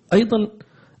 أيضا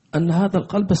أن هذا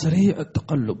القلب سريع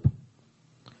التقلب،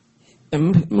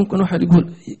 ممكن واحد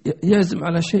يقول يعزم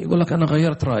على شيء يقول لك أنا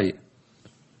غيرت رأيي،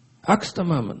 عكس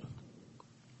تماما.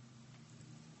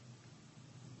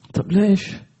 طب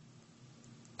ليش؟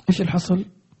 إيش اللي حصل؟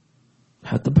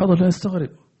 حتى بعض لا يستغرب.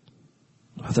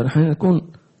 حتى الحين يكون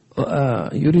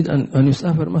يريد أن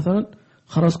يسافر مثلا،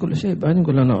 خلاص كل شيء، بعدين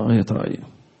يقول أنا غيرت رأيي،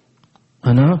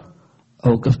 أنا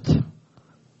أوقفت.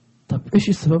 طب إيش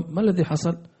السبب؟ ما الذي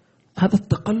حصل؟ هذا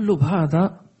التقلب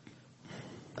هذا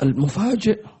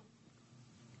المفاجئ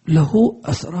له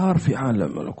أسرار في عالم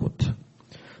الملكوت.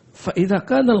 فإذا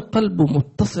كان القلب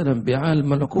متصلا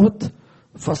بعالم الملكوت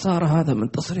فصار هذا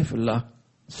من تصريف الله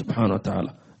سبحانه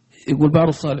وتعالى. يقول بعض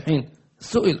الصالحين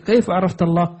سئل كيف عرفت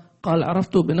الله؟ قال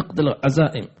عرفته بنقد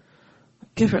العزائم.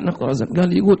 كيف نقد العزائم؟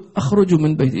 قال يقول أخرج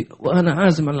من بيتي وأنا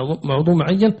عازم على موضوع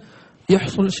معين،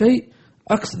 يحصل شيء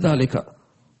عكس ذلك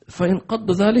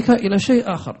فينقض ذلك إلى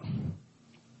شيء آخر.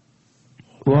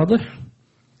 واضح؟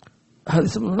 هذا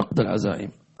اسمه نقد العزائم،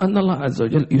 أن الله عز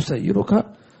وجل يسيرك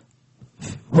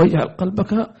ويجعل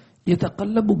قلبك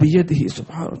يتقلب بيده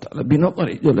سبحانه وتعالى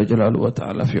بنظره جل جلاله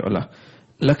وتعالى في علاه.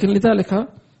 لكن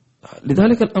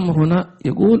لذلك الأمر هنا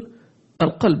يقول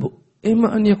القلب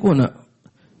إما أن يكون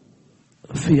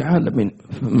في عالم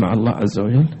مع الله عز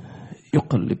وجل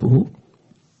يقلبه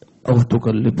أو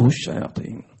تقلبه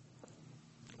الشياطين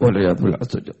والعياذ بالله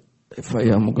عز وجل.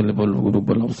 فيا مقلب القلوب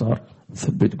والأبصار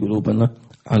ثبت قلوبنا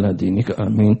على دينك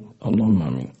آمين اللهم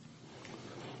آمين.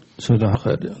 سيدنا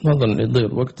خير، نظرا لضيق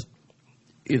الوقت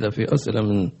إذا في أسئلة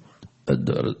من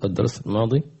الدرس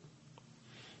الماضي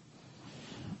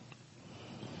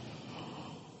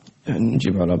يعني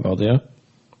نجيب على بعضها.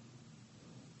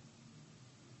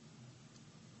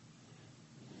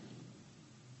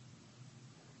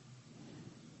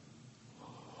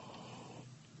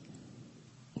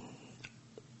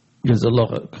 جزا الله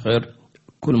خير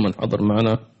كل من حضر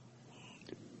معنا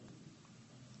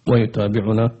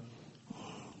ويتابعنا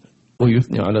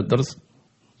ويثني على الدرس،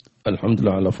 الحمد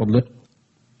لله على فضله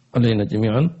علينا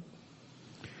جميعا.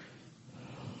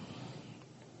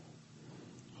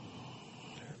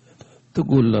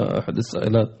 تقول أحد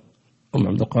السائلات أم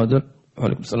عبد القادر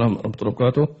وعليكم السلام ورحمة الله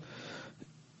وبركاته،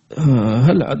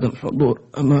 هل عدم حضور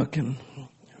أماكن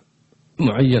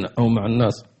معينة أو مع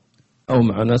الناس أو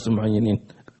مع ناس معينين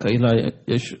كي لا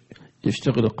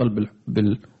يشتغل القلب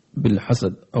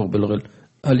بالحسد أو بالغل،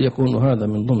 هل يكون هذا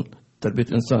من ضمن تربية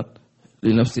إنسان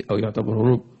لنفسه أو يعتبر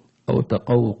هروب أو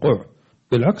تقوقع؟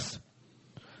 بالعكس،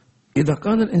 إذا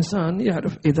كان الإنسان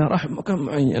يعرف إذا راح مكان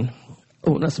معين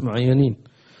أو ناس معينين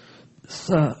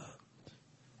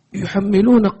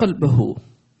سيحملون قلبه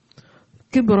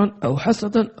كبرا أو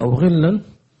حسدا أو غلا،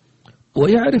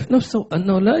 ويعرف نفسه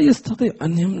أنه لا يستطيع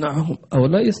أن يمنعهم أو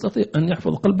لا يستطيع أن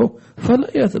يحفظ قلبه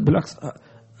فلا يأثم. بالعكس،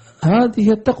 هذه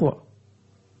هي التقوى.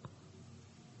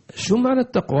 شو معنى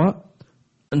التقوى؟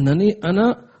 أنني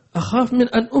أنا أخاف من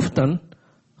أن أفتن،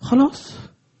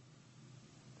 خلاص.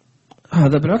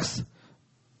 هذا بالعكس،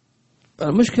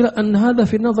 المشكلة أن هذا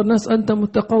في نظر الناس أنت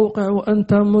متقوقع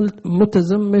وأنت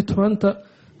متزمت وأنت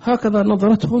هكذا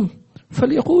نظرتهم،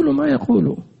 فليقولوا ما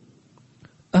يقولوا،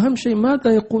 أهم شيء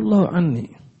ماذا يقول الله عني.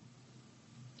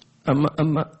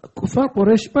 أما كفار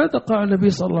قريش ماذا قال النبي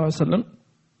صلى الله عليه وسلم؟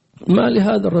 ما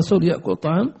لهذا الرسول يأكل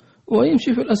طعام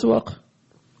ويمشي في الأسواق.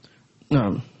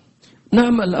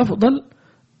 نعم الأفضل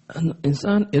أن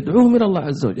الإنسان يدعوهم إلى الله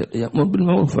عز وجل، يأمر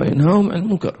بالمعروف وينهاهم عن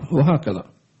المنكر وهكذا.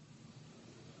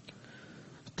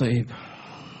 طيب،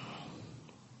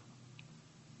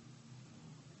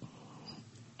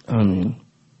 آمين.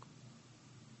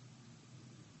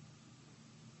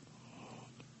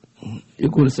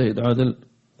 يقول سيد عادل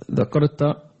ذكرت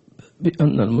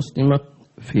بأن المسلم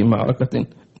في معركة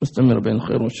مستمرة بين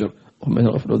الخير والشر وبين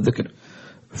الغفلة والذكر،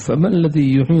 فما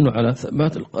الذي يعين على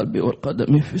ثبات القلب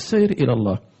والقدم في السير إلى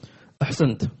الله؟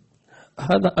 أحسنت،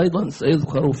 هذا أيضا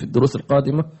سيذكر في الدروس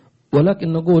القادمة،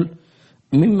 ولكن نقول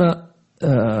مما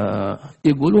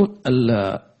يقولون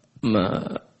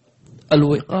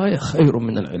الوقاية خير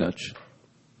من العلاج.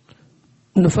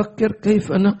 نفكر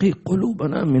كيف نقي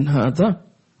قلوبنا من هذا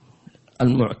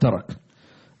المعترك.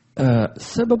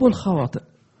 سبب الخواطر،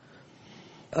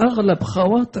 أغلب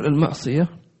خواطر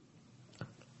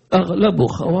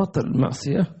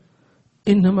المعصية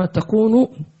إنما تكون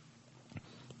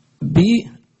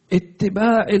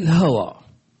باتباع الهوى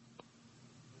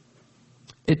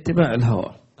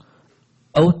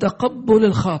أو تقبل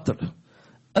الخاطر.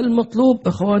 المطلوب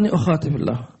إخواني أخواتي في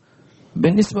الله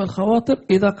بالنسبة للخواطر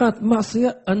إذا كانت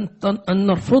معصية أن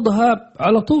نرفضها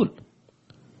على طول،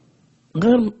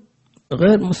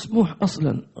 غير مسموح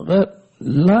أصلا،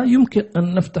 لا يمكن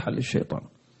أن نفتح للشيطان.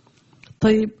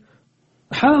 طيب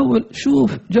حاول،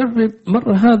 شوف، جرب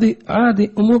مرة، هذه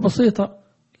عادي، أمور بسيطة،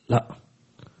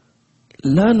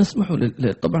 لا نسمح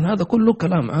طبعا هذا كله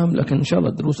كلام عام، لكن إن شاء الله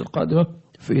الدروس القادمة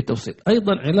فيه تفصيل.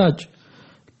 أيضا علاج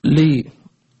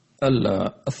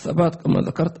للثبات كما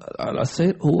ذكرت على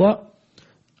السير هو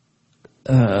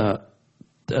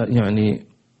يعني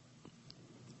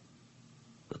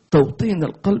توطين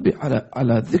القلب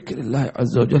على ذكر الله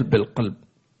عز وجل بالقلب،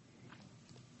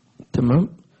 تمام،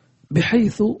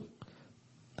 بحيث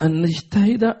أن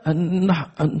نجتهد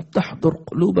أن تحضر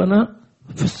قلوبنا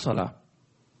في الصلاة.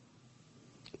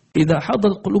 إذا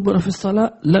حضرت قلوبنا في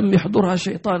الصلاة لم يحضرها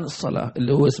شيطان الصلاة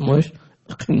اللي هو اسمه إيش؟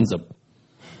 خنزب.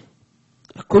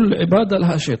 كل عبادة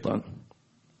لها شيطان.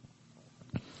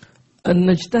 أن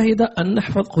نجتهد أن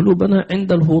نحفظ قلوبنا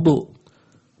عند الوضوء،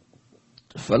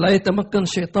 فلا يتمكن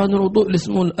شيطان الوضوء اللي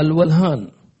اسمه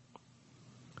الولهان.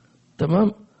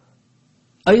 تمام.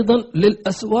 أيضا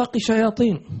للأسواق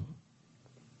شياطين،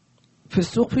 في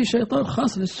السوق في شيطان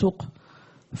خاص للسوق،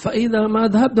 فإذا ما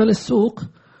ذهبنا للسوق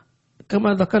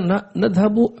كما ذكرنا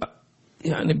نذهب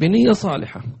يعني بنية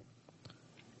صالحة،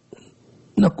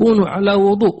 نكون على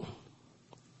وضوء.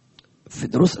 في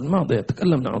الدروس الماضية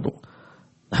تكلمنا عن وضوء،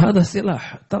 هذا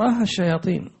سلاح تراها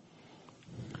الشياطين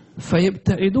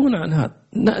فيبتعدون عن هذا.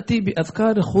 نأتي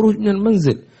بأذكار الخروج من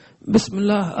المنزل، بسم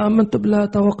الله آمنت بالله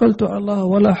توكلت على الله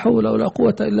ولا حول ولا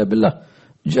قوة إلا بالله.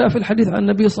 جاء في الحديث عن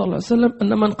النبي صلى الله عليه وسلم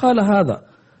أن من قال هذا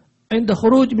عند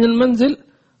خروج من المنزل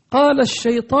قال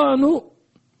الشيطان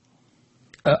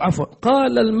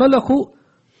قال الملك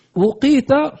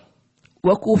وقيت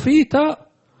وكفيت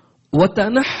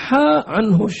وتنحى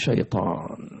عنه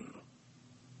الشيطان.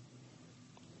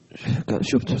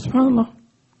 شفت سبحان الله،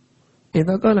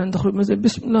 إذا قال عند خروج المنزل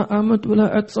بسم الله آمنت بالله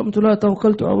اعتصمت لا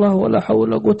توكلت على الله ولا حول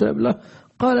ولا قوة إلا بالله،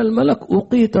 قال الملك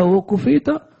وقيت وكفيت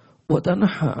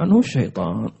وتنحى عنه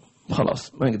الشيطان،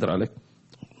 خلاص ما يقدر عليك.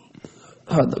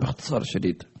 هذا باختصار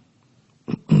شديد.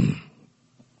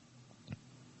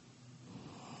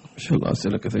 إن شاء الله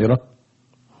أسئلة كثيرة.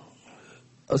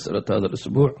 أسئلة هذا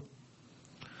الأسبوع.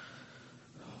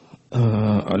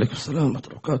 عليكم السلام ورحمة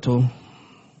الله وبركاته.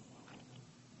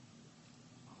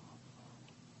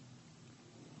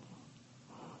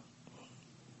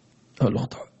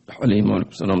 الأخت حليمة عليكم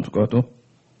السلام ورحمة الله وبركاته.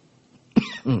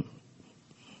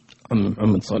 عم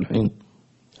محمد صالحين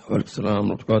عليكم السلام ورحمة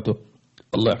الله وبركاته.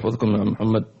 الله يحفظكم يا عم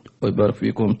محمد ويبارك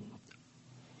فيكم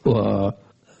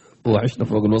وعشنا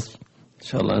فوق الوصف إن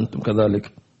شاء الله، أنتم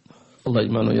كذلك. الله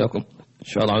يجمعنا وإياكم إن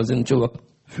شاء الله. عاوزين نشوفك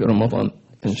في رمضان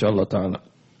إن شاء الله تعالى.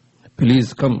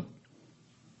 بليز كم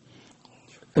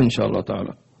إن شاء الله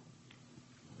تعالى.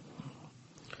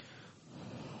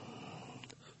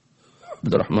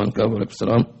 عبد الرحمن كاف عليكم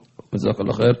السلام جزاك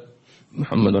الله خير.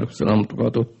 محمد عليكم السلام ورحمة الله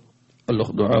وبركاته.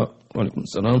 الأخ دعاء وعليكم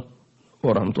السلام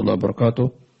ورحمة الله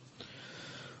وبركاته.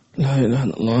 لا إله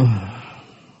إلا الله.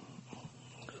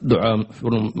 دعاء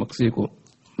from Mexico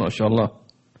ما شاء الله.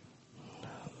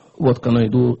 What can I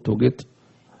do to get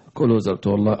closer to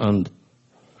Allah and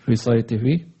recite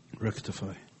في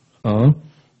rectify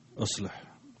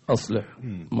أصلح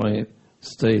my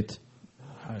state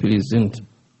pleasant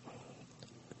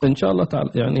إن شاء الله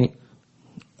تعالى. يعني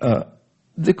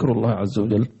ذكر الله عز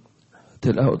وجل،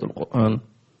 تلاوة القرآن،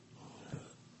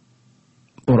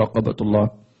 مراقبة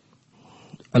الله،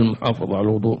 المحافظة على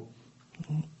الوضوء،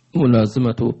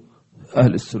 ملازمة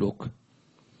أهل السلوك.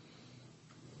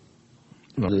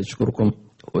 يشكركم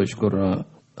ويشكر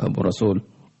أبو رسول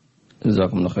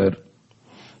جزاكم الله خير.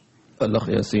 الأخ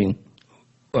ياسين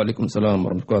وعليكم السلام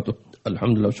ورحمة الله وبركاته.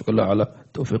 الحمد لله وشكر الله على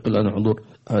توفيق الله لحضور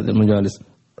هذه المجالس،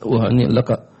 وهنيئا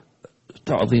لك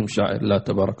تعظيم شاعر الله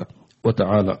تبارك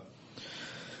وتعالى.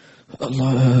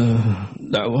 الله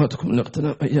دعواتكم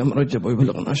لاغتنام أيام رجب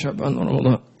ويبلغنا شعبان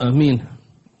ورمضان آمين.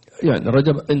 يعني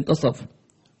رجب انتصف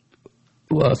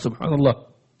وسبحان الله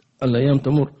الأيام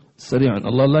تمر سريعا،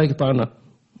 الله لا يقطعنا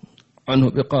عنه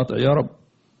بقاطع يا رب،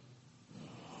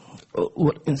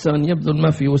 والإنسان يبذل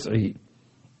ما في وسعه.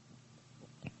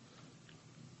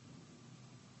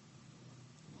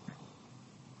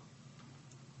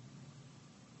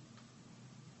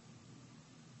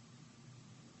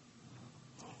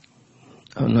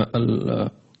 أنا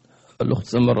الأخت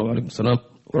سمرة وعليكم السلام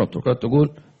ورحمة الله تقول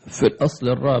في الأصل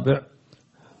الرابع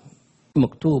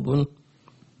مكتوب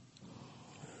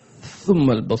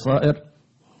ثم البصائر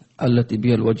التي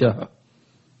بها الوجاهة.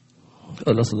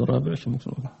 الأصل الرابع شو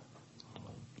مكتوب؟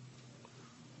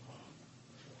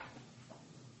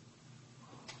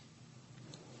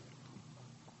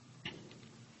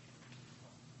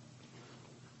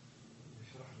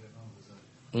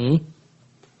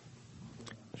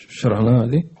 شرحنا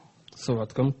هذه صفحة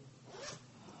كم؟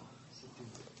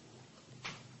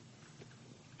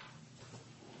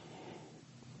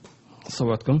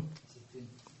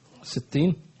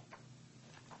 60.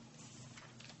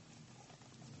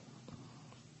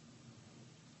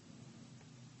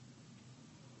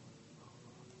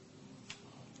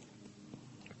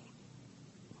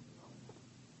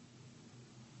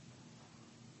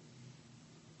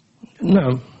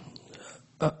 نعم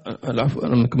العفو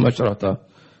أنا منكم ما شرحتها.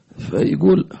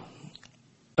 فيقول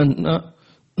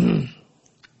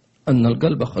أن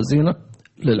القلب خزينة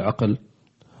للعقل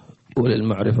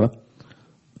وللمعرفة،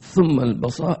 ثم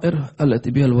البصائر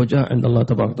التي بها الوجاهة عند الله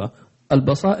تبارك وتعالى.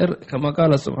 البصائر كما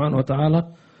قال سبحانه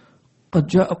وتعالى قد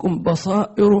جاءكم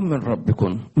بصائر من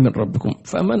ربكم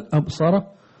فمن أبصر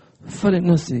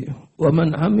فلنفسه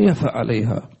ومن عمي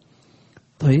فعليها.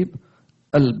 طيب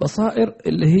البصائر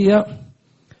اللي هي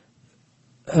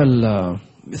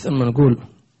مثل ما نقول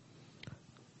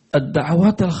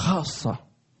الدعوات الخاصة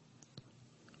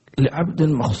لعبد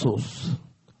مخصوص.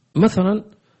 مثلا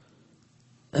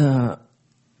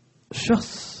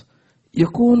شخص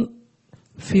يكون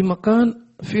في مكان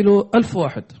في له 1000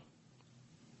 واحد،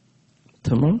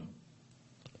 تمام،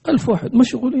 1000 واحد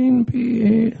مشغولين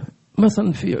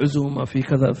مثلا في عزومة في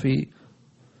كذا،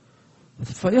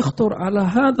 فيخطر على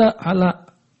هذا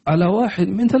على واحد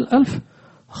من 1000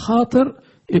 خاطر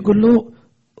يقول له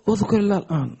اذكر الله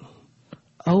الآن،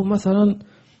 أو مثلا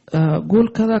قول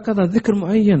كذا كذا ذكر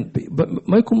معين،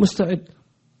 ما يكون مستعد.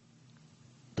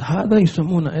 هذا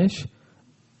يسمونه إيش؟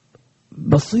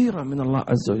 بصيرة من الله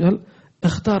عز وجل.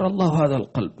 اختار الله هذا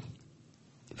القلب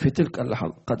في تلك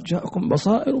اللحظة. قد جاءكم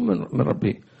بصائر من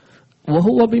ربه،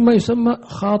 وهو بما يسمى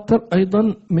خاطر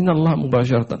أيضا من الله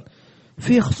مباشرة،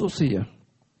 فيه خصوصية.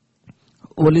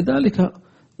 ولذلك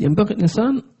ينبغي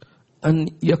الإنسان أن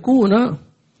يكون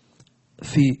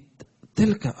في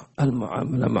تلك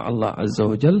المعاملة مع الله عز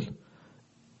وجل.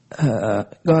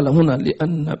 قال هنا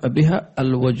لأن بها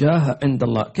الوجاهة عند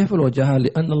الله. كيف الوجاهة؟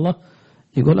 لأن الله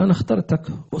يقول أنا اخترتك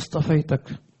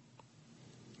واصطفيتك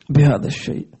بهذا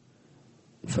الشيء،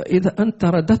 فإذا أنت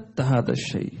رددت هذا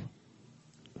الشيء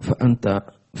فأنت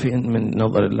من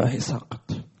نظر الله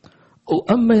ساقط.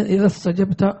 وأما إذا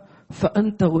استجبت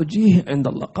فأنت وجيه عند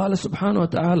الله. قال سبحانه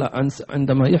وتعالى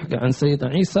عندما يحكي عن سيدنا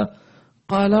عيسى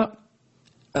قال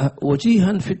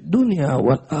وجيها في الدنيا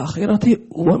والآخرة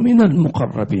ومن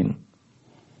المقربين.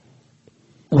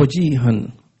 وجيها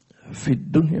في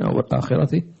الدنيا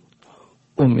والآخرة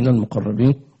ومن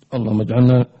المقربين. اللهم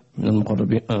اجعلنا من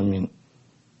المقربين آمين.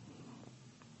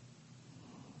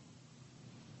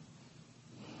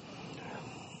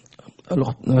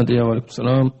 الأخت نادية وعليكم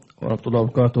السلام ورحمة الله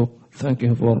وبركاته. Thank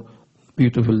you for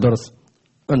beautiful درس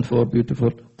and for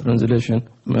beautiful translation.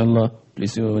 May Allah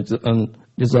bless you and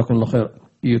جزاكم الله خير.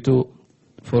 You too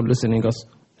for listening us.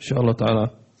 إن شاء الله تعالى.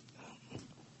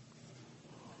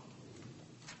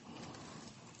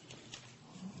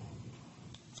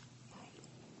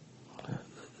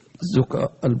 زكا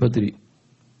البدري.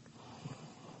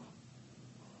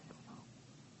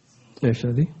 ايش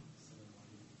هذه؟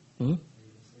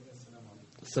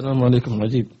 السلام عليكم.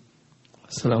 عجيب.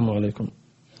 السلام عليكم.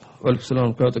 وعليكم السلام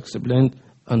ورحمة الله. Explained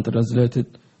and translated.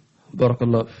 بارك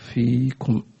الله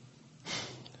فيكم.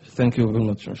 Thank you very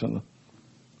much. ما شاء الله.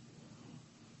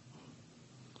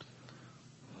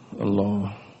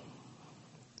 Allah.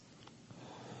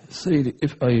 Say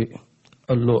if I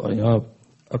have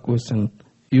a question.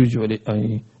 Usually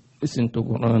I listen to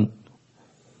Quran,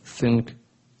 think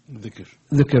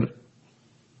dhikr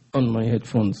on my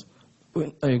headphones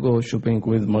when I go shopping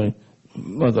with my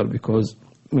mother because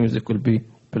music will be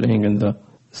playing in the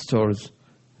stores.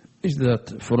 Is that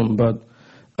from bad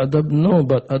adab? No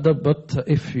bad adab, but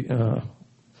if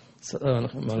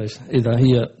إذا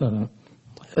هي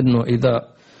إنه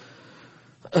إذا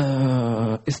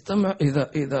استمع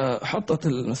إذا حطت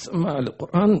السماعة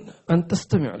للقرآن أن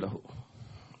تستمع له.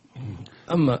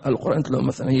 أما القرآن لو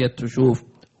مثلا هي تشوف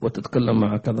وتتكلم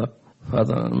مع كذا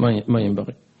فهذا ما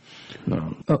ينبغي.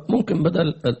 نعم. ممكن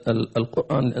بدل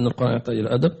القرآن لأن القرآن يحتاج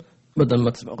إلى أدب، بدل ما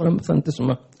تسمع القرآن مثلا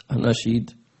تسمع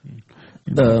أناشيد،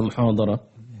 محاضرة.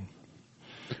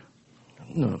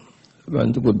 نعم.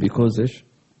 بعد تقول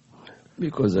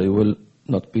because I will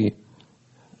not be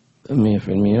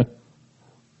 100%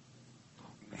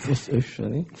 ايش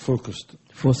هذه؟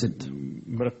 فوسد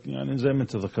يعني زي ما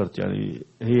انت ذكرت، يعني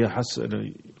هي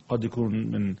قد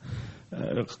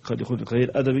يكون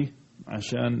غير ادبي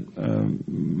عشان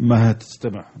ما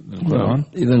هتستمع للقرآن.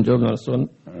 اذا جاوبنا على السؤال.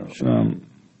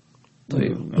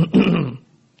 طيب.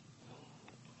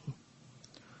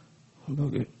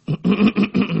 باقي.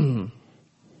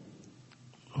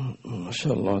 ما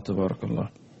شاء الله تبارك الله.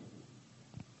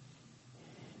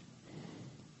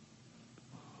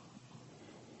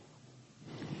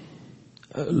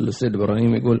 السيد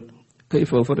إبراهيم يقول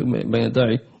كيف أفرق بين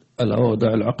داعي الهوى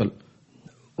وداعي العقل،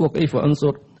 وكيف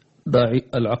أنصر داعي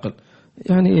العقل؟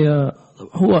 يعني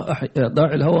هو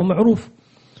داعي الهوى معروف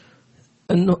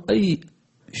أنه أي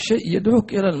شيء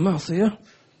يدعوك إلى المعصية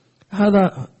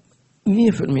هذا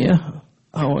 100%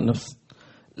 هوى النفس،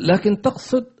 لكن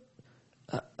تقصد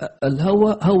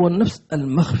الهوى هو النفس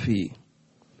المخفي.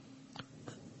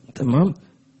 تمام.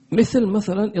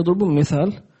 مثلا يضربون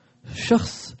مثال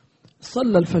شخص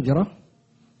صلى الفجر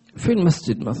في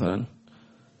المسجد مثلا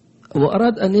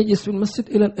وأراد أن يجلس في المسجد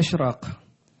إلى الإشراق،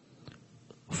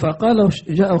 فقال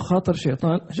جاء خاطر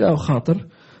شيطان، جاء خاطر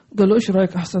قال له إيش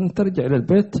رأيك أحسن ترجع إلى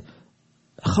البيت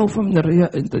خوفا من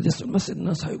الرياء، أنت جالس المسجد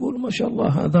الناس هيقولوا ما شاء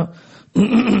الله هذا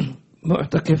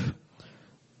معتكف.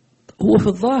 هو في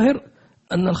الظاهر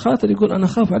أن الخاطر يقول أنا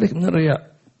خاف عليك من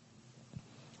الرياء.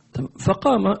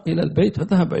 فقام إلى البيت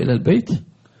فذهب إلى البيت.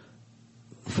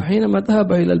 فحينما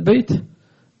ذهب إلى البيت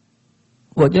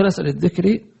وجلس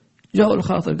للذكر جاء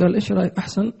الخاطر قال إيش رأيك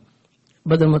أحسن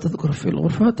بدل ما تذكر في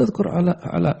الغرفة تذكر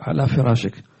على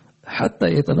فراشك حتى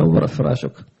يتنور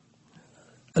فراشك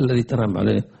الذي تنام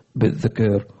عليه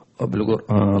بالذكر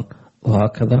وبالقرآن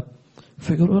وهكذا.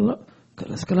 فيقول والله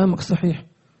كلامك صحيح،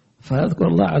 فيذكر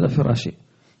الله على فراشي.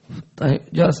 طيب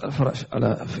جالس على الفراش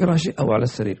على فراشي أو على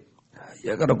السرير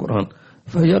يقرأ القرآن.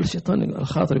 فجاء الشيطان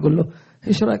الخاطر يقول له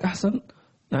إيش رأيك أحسن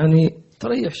يعني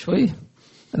تريح شوي،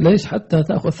 ليش حتى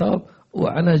تأخذ ثواب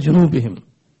وعلى جنوبهم.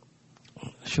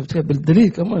 شفت كيف بالدليل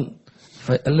كمان،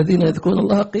 فالذين يذكرون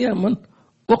الله قياما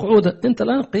وقعودا. أنت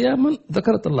الآن قياما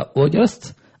ذكرت الله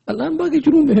وجلست الآن باقي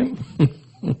جنوبهم.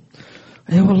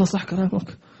 أي والله صح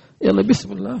كلامك، يلا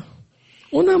بسم الله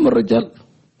ونام الرجال.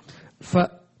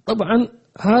 فطبعا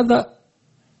هذا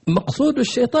مقصود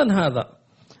الشيطان هذا.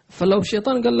 فلو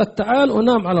الشيطان قال لك تعال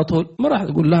ونام على طول ما راح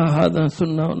تقول لا هذا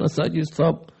سنة ونساجي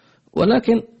صاب،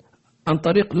 ولكن عن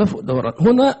طريق لف ودوران.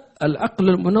 هنا العقل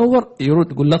المنور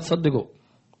يرد يقول لا تصدقوا،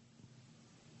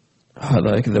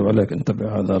 هذا يكذب عليك،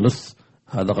 انتبه، هذا لص،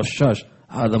 هذا غشاش،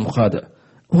 هذا مخادع.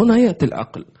 هنا يأتي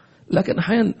العقل. لكن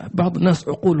أحيانا بعض الناس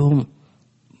عقولهم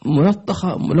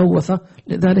ملطخة ملوثة،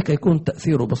 لذلك يكون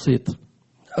تأثيره بسيط.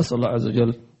 أسأل الله عز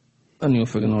وجل أن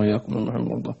يوفقنا وإياكم من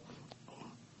رحمه الله.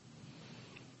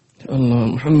 الله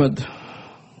محمد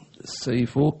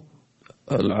السيف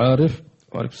العارف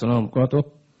وعليكم السلام وبركاته.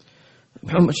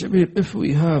 محمد شبيب, if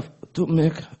we have to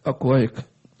make a quick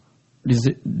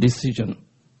decision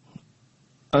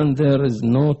and there is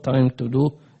no time to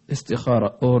do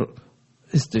استخارة or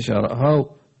استشارة, how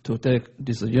to take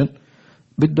decision؟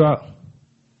 بالدعاء.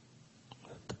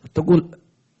 تقول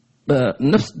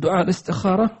نفس دعاء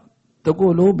الاستخارة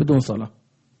تقوله بدون صلاة.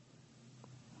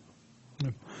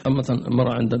 أما مثلا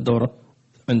مرة عند الدورة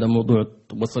عند موضوع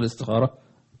توصل الاستخارة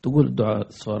تقول الدعاء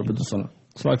الاستخارة بدون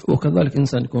صلاة. وكذلك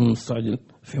إنسان يكون مستعجل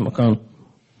في مكان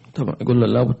طبعا يقول له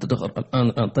لا بد تدخل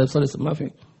الآن طيب صلي،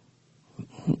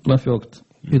 ما في وقت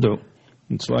يدعو.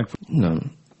 نعم.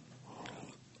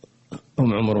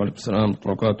 أم عمر وعليكم السلام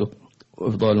وبركاته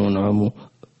وإفضال ونعمه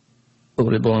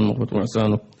ورضوان وغفرة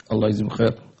وإحسانه. الله يجزيكم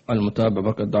خير على المتابعة،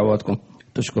 بركة دعواتكم.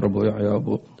 تشكر أبو يحيى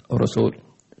أبو الرسول،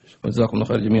 جزاكم الله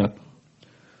خير جميعا.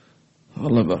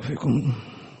 الله يبارك فيكم.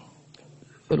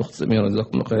 الأخت سميرة جزاكم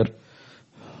الله خير.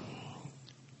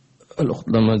 الأخت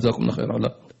لما جزاكم الله خير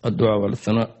على الدعاء وعلى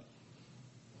الثناء.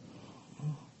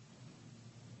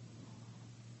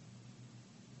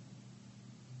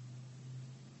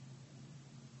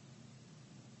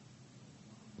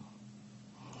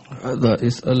 هذا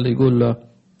يسأل يقول له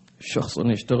شخص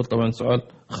يشتغل، طبعا سؤال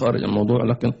خارج الموضوع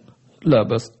لكن لا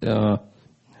بس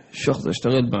شخص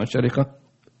يشتغل مع شركة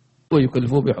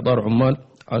ويكلفوه بإحضار عمال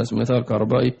على سبيل المثال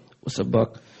كهربائي وسباك،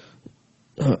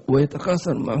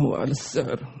 ويتكاثر معه على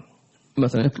السعر،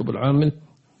 مثلا يطلب العامل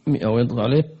 100 ويضغط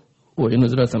عليه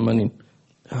وينزل 80،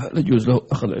 هل يجوز له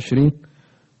أخذ 20؟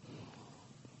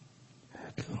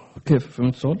 كيف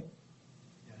فهمت السؤال؟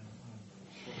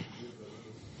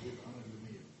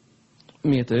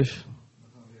 100 إيش؟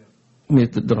 100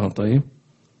 درهم. طيب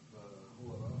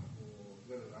هو راح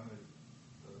وقال العمل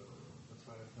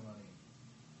بدفع لك 80،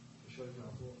 الشركة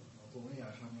أعطوه 100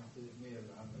 عشان يعطي 100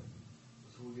 للعمل،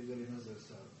 بس هو قدر ينزل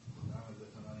السعر العمل ب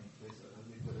 80، فيسأل هل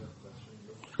يقدر ياخذ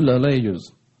 20؟ لا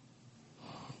يجوز،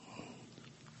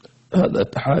 هذا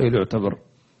التحايل يعتبر.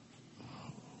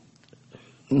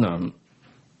 نعم.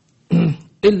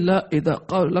 إلا إذا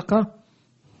قال لك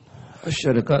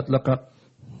الشركات لك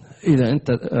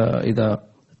إذا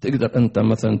تقدر أنت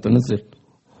مثلا تنزل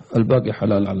الباقي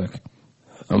حلال عليك،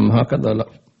 أما هكذا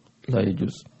لا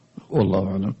يجوز. والله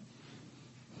أعلم.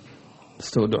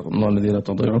 استودعكم الله الذي لا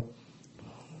تضيعه.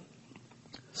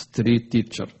 ستريت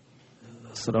تيتشر.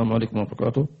 السلام عليكم ورحمة الله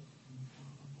وبركاته.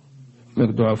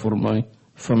 make dua for my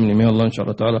family. May Allah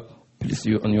inshallah ta'ala bless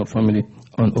you and your family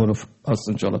and all of us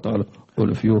inshallah ta'ala, all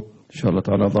of you inshallah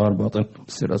ta'ala ظاهر باطن.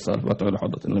 سير السالفة على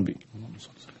حضرة النبي.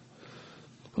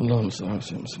 اللهم صل على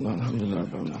سيدنا محمد. الحمد لله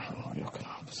رب العالمين.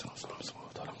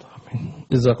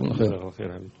 جزاكم الله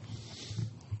خير.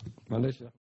 معلش.